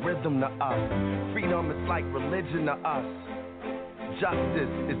is a rhythm to us. Freedom is like religion to us. justice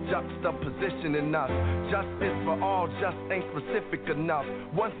is juxtapositioning us. Justice for all just ain't specific enough.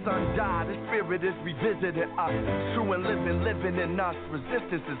 One son died, the spirit is revisiting us. True and living in us.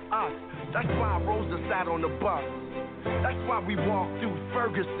 Resistance is us. That's why Rosa sat on the bus. That's why we walk through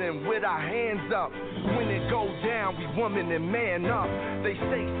Ferguson with our hands up. When it goes down, we woman and man up. They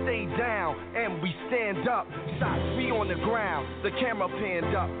say stay down, and we stand up. Shots, we on the ground, the camera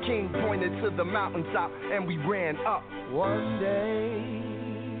panned up. King pointed to the mountaintop, and we ran up. One day,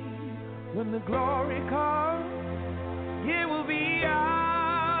 when the glory comes, it will be ours.